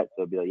little bets.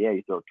 So it'd be like, yeah,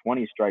 you throw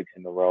 20 strikes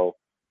in a row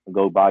and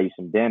go buy you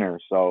some dinner.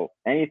 So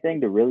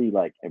anything to really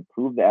like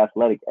improve the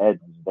athletic edge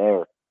is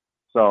there.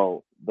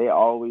 So they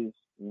always,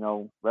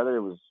 whether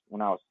it was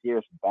when I was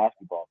serious with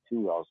basketball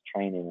too, I was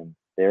training, and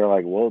they were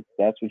like, well, if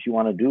that's what you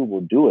want to do,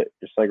 we'll do it.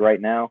 Just like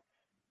right now,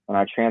 when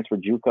I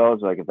transferred JUCO,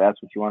 it's like, if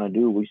that's what you want to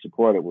do, we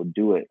support it, we'll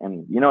do it.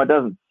 And, it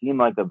doesn't seem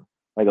like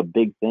a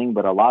big thing,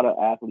 but a lot of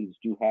athletes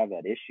do have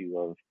that issue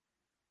of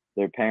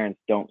their parents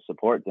don't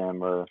support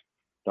them or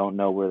don't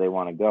know where they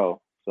want to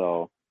go.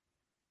 So,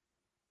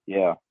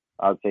 yeah,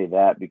 I would say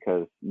that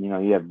because,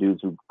 you have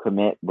dudes who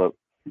commit, but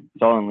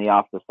solely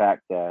off the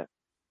fact that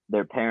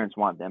their parents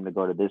want them to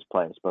go to this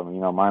place. But,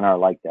 mine are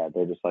like that.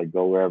 They're just like,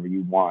 go wherever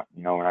you want.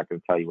 We're not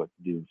going to tell you what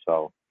to do.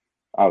 So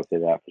I would say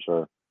that for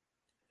sure.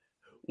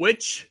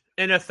 Which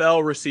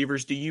NFL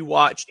receivers do you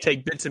watch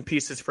take bits and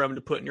pieces from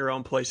to put in your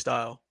own play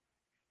style?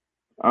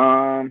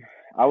 I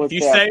would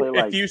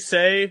if you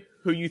say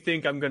who you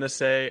think I'm going to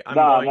say, I'm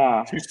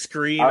going to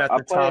scream at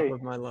the top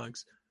of my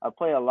lungs. I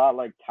play a lot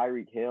like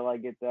Tyreek Hill. I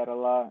get that a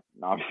lot.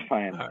 No, I'm just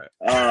playing. Right.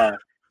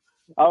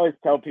 I always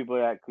tell people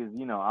that because,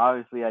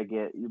 obviously I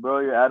get,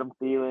 you're Adam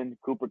Thielen,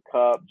 Cooper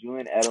Kupp,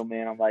 Julian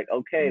Edelman. I'm like,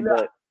 okay,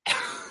 but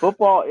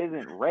football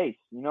isn't race.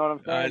 You know what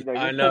I'm saying?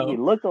 I know. We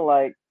look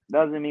alike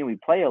doesn't mean we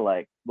play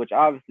alike, which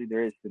obviously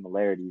there is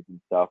similarities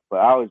and stuff. But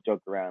I always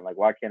joke around, like,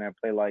 why can't I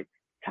play like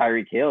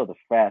Tyreek Hill, the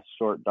fast,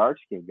 short,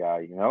 dark-skinned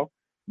guy,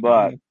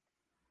 But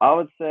I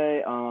would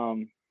say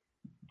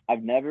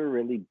I've never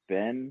really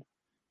been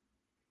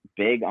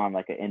big on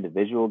like an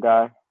individual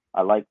guy.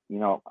 I like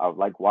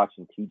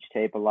watching teach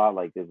tape a lot.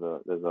 Like there's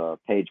a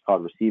page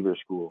called Receiver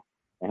School,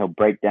 and he'll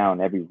break down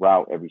every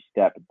route, every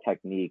step, and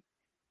technique.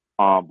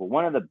 But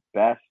one of the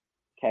best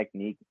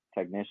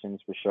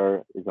technicians for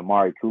sure is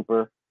Amari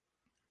Cooper.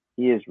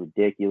 He is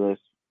ridiculous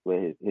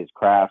with his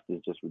craft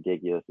is just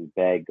ridiculous. His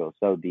bag goes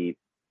so deep.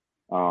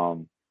 I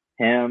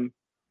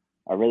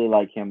really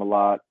like him a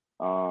lot.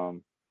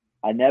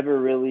 I never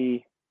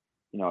really,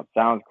 it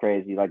sounds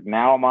crazy. Like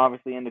now I'm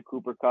obviously into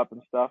Cooper Kupp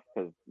and stuff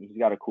because he's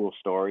got a cool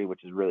story,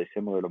 which is really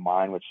similar to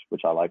mine,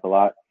 which I like a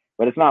lot.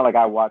 But it's not like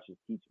I watch his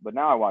teach, but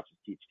now I watch his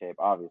teach tape,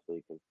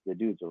 obviously, because the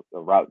dude's a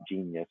route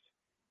genius.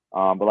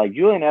 But like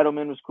Julian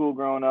Edelman was cool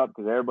growing up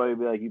because everybody would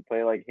be like, you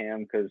play like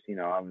him because,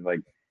 I'm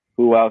like,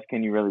 who else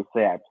can you really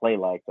say I play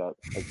like that?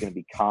 It's going to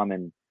be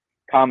common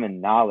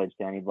knowledge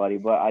to anybody.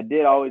 But I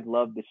did always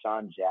love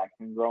Deshaun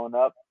Jackson growing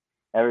up.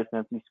 Ever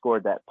since he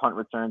scored that punt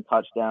return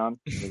touchdown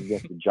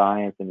against the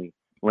Giants and he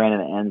ran in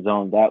the end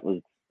zone, that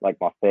was like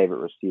my favorite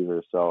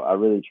receiver. So I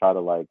really try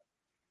to like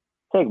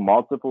take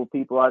multiple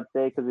people, I'd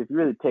say, because if you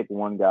really pick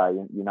one guy,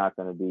 you're not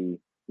going to be,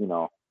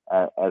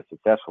 as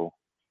successful.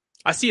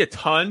 I see a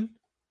ton,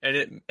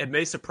 and it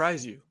may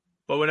surprise you,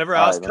 but whenever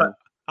I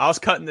was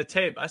cutting the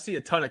tape, I see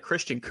a ton of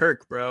Christian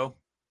Kirk, bro.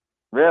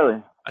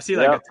 Really? I see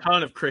like a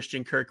ton of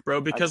Christian Kirk,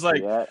 bro, because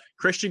like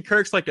Christian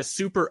Kirk's like a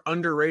super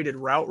underrated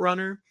route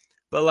runner.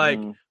 But like,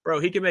 bro,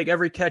 he can make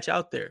every catch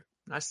out there.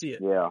 I see it.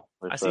 Yeah,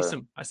 I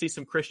see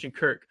some Christian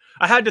Kirk.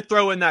 I had to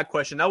throw in that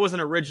question. That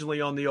wasn't originally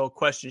on the old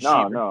question sheet.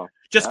 No.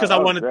 Just because I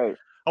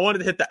wanted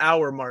to hit the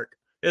hour mark.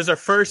 It was our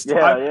first.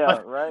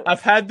 Right.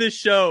 I've had this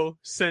show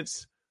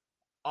since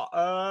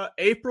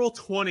April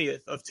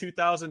 20th of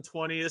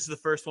 2020. This is the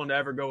first one to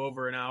ever go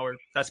over an hour.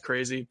 That's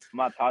crazy. Am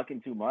I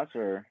talking too much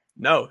or?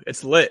 No,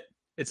 it's lit.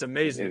 It's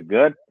amazing. It's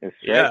good. It's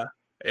straight.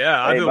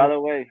 Yeah. Hey, by the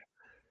way,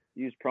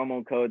 use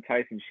promo code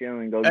Tyson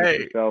Schilling. Go get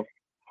yourself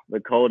the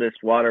coldest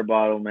water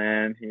bottle,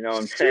 man. You know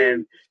what I'm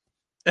saying?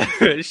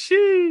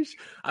 Sheesh.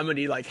 I'm going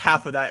to need like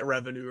half of that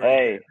revenue.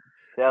 Hey,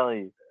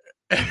 Shelly.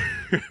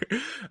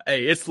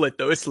 Hey, it's lit,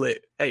 though. It's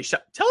lit. Hey,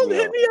 tell him to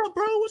hit me up,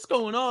 bro. What's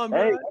going on,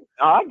 bro? Hey,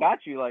 I got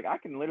you. Like, I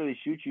can literally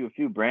shoot you a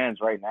few brands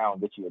right now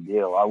and get you a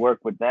deal. I work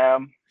with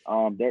them.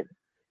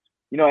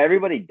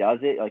 Everybody does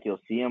it. Like, you'll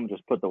see them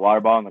just put the water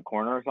bottle in the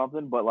corner or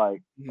something. But,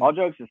 like, all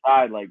jokes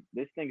aside, like,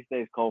 this thing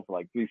stays cold for,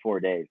 like,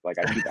 3-4 days. Like,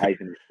 I keep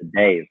icing it for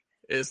days.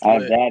 I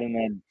have that, and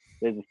then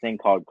there's this thing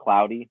called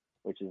Cloudy,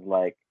 which is,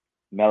 like,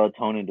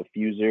 melatonin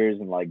diffusers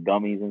and, like,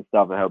 gummies and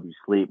stuff that help you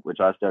sleep, which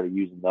I started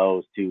using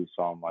those, too.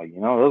 So I'm like,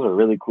 those are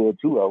really cool,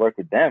 too. I work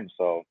with them,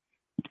 so.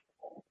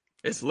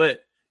 It's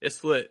lit.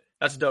 It's lit.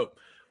 That's dope.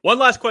 One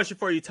last question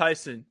for you,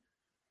 Tyson.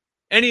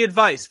 Any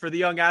advice for the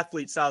young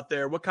athletes out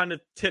there? What kind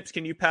of tips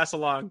can you pass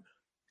along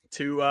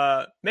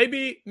to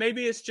maybe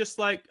it's just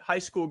like high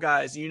school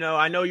guys?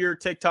 I know your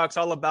TikTok's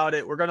all about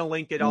it. We're going to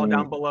link it all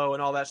down below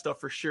and all that stuff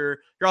for sure.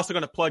 You're also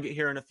going to plug it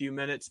here in a few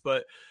minutes.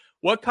 But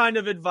what kind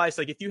of advice,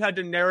 like if you had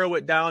to narrow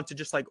it down to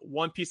just like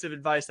one piece of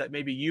advice that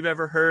maybe you've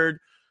ever heard,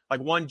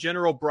 like one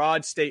general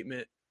broad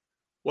statement,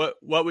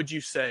 what would you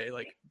say?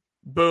 Like,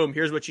 boom,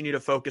 here's what you need to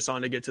focus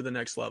on to get to the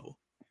next level.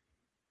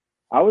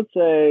 I would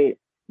say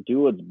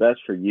do what's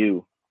best for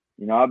you.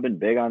 I've been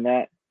big on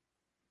that.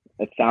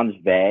 It sounds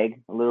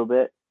vague a little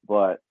bit,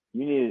 but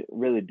you need to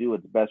really do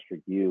what's best for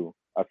you.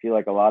 I feel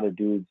like a lot of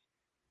dudes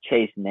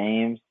chase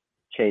names,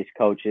 chase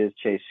coaches,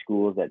 chase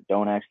schools that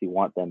don't actually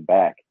want them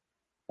back.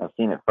 I've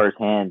seen it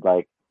firsthand.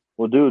 Like,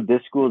 well, dude,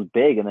 this school's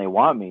big and they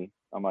want me.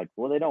 I'm like,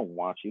 well, they don't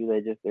want you.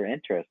 They're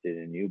interested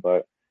in you,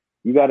 but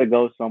you got to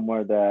go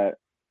somewhere that,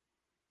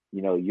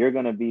 you're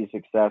going to be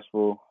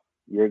successful.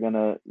 You're going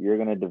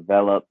to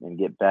develop and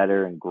get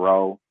better and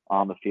grow.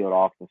 on the field,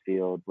 off the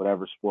field,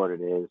 whatever sport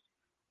it is.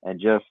 And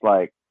just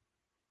like,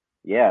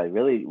 yeah,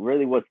 really,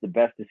 really what's the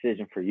best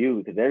decision for you?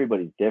 Because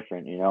everybody's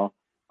different, you know.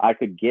 I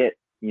could get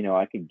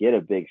a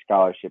big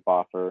scholarship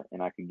offer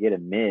and I could get a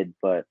mid,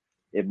 but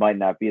it might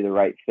not be the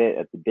right fit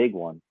at the big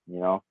one, you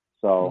know?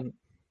 So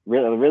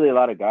really a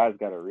lot of guys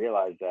got to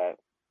realize that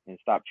and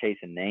stop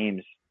chasing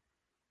names.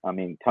 I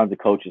mean, tons of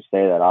coaches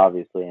say that,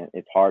 obviously, and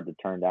it's hard to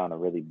turn down a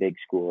really big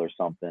school or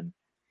something.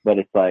 But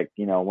it's like,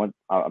 you know,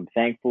 I'm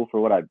thankful for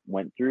what I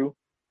went through,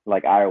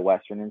 like Iowa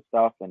Western and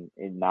stuff, and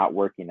it not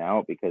working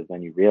out, because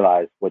then you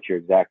realize what you're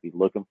exactly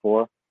looking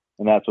for.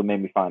 And that's what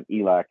made me find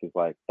ELAC, is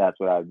like, that's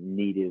what I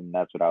needed and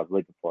that's what I was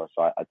looking for.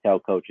 So I tell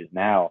coaches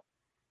now,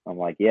 I'm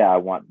like, yeah, I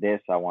want this,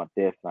 and I want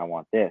this.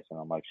 And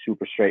I'm like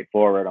super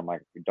straightforward. I'm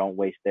like, don't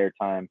waste their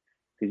time,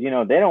 because, you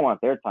know, they don't want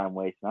their time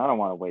wasted. And I don't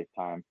want to waste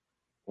time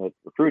with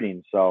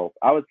recruiting. So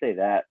I would say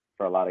that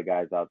for a lot of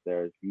guys out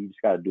there, is you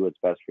just got to do what's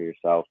best for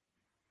yourself.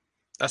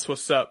 That's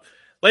what's up.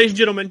 Ladies and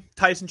gentlemen,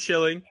 Tyson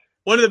Schilling,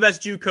 one of the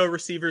best JUCO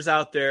receivers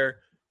out there.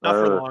 Not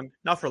for long.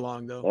 Not for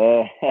long,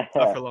 though.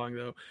 Not for long,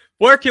 though.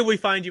 Where can we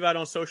find you out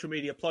on social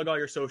media? Plug all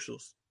your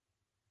socials.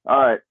 All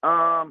right.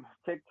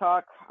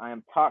 TikTok, I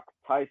am Tok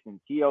Tyson,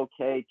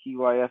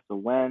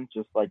 TOKTYSON,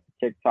 just like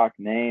the TikTok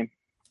name.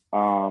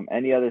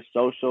 Any other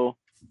social,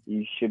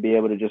 you should be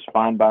able to just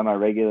find by my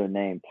regular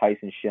name,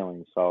 Tyson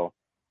Schilling. So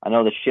I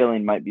know the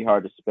Schilling might be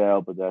hard to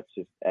spell, but that's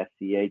just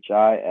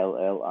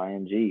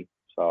SCHILLING.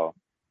 So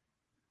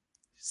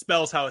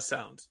spells how it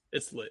sounds.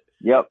 It's lit.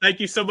 Yep.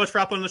 Thank you so much for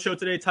hopping on the show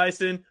today,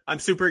 Tyson. I'm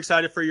super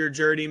excited for your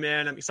journey,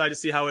 man. I'm excited to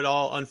see how it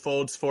all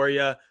unfolds for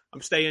you.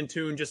 I'm staying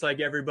tuned just like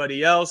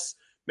everybody else.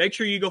 Make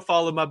sure you go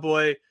follow my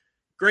boy.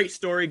 Great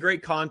story,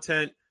 great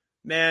content.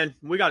 Man,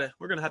 we're gonna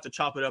have to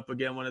chop it up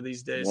again one of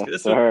these days.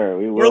 Yes, sir.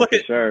 We will, for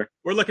sure.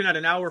 We're looking at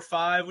an hour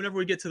 5. Whenever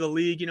we get to the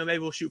league, you know, maybe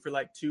we'll shoot for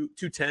like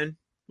 210.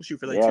 We'll shoot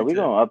for like 210. We're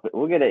going up.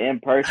 We'll get an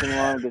in-person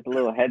one, get the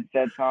little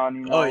headsets on,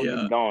 you know, Oh, yeah.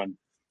 Get going.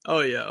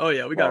 Oh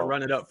yeah. We got to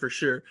run it up for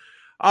sure.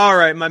 All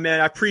right, my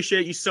man. I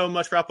appreciate you so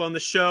much for hopping on the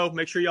show.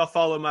 Make sure y'all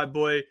follow my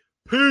boy.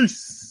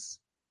 Peace.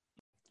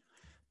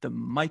 The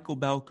Michael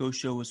Balco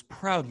Show is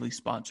proudly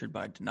sponsored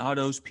by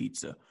Donato's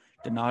Pizza.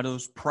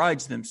 Donato's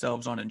prides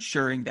themselves on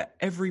ensuring that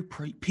every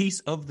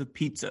piece of the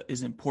pizza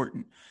is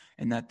important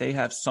and that they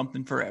have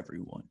something for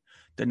everyone.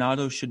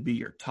 Donato's should be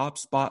your top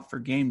spot for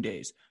game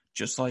days,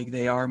 just like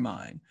they are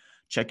mine.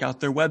 Check out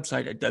their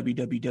website at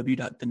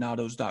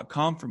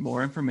www.donatos.com for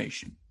more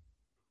information.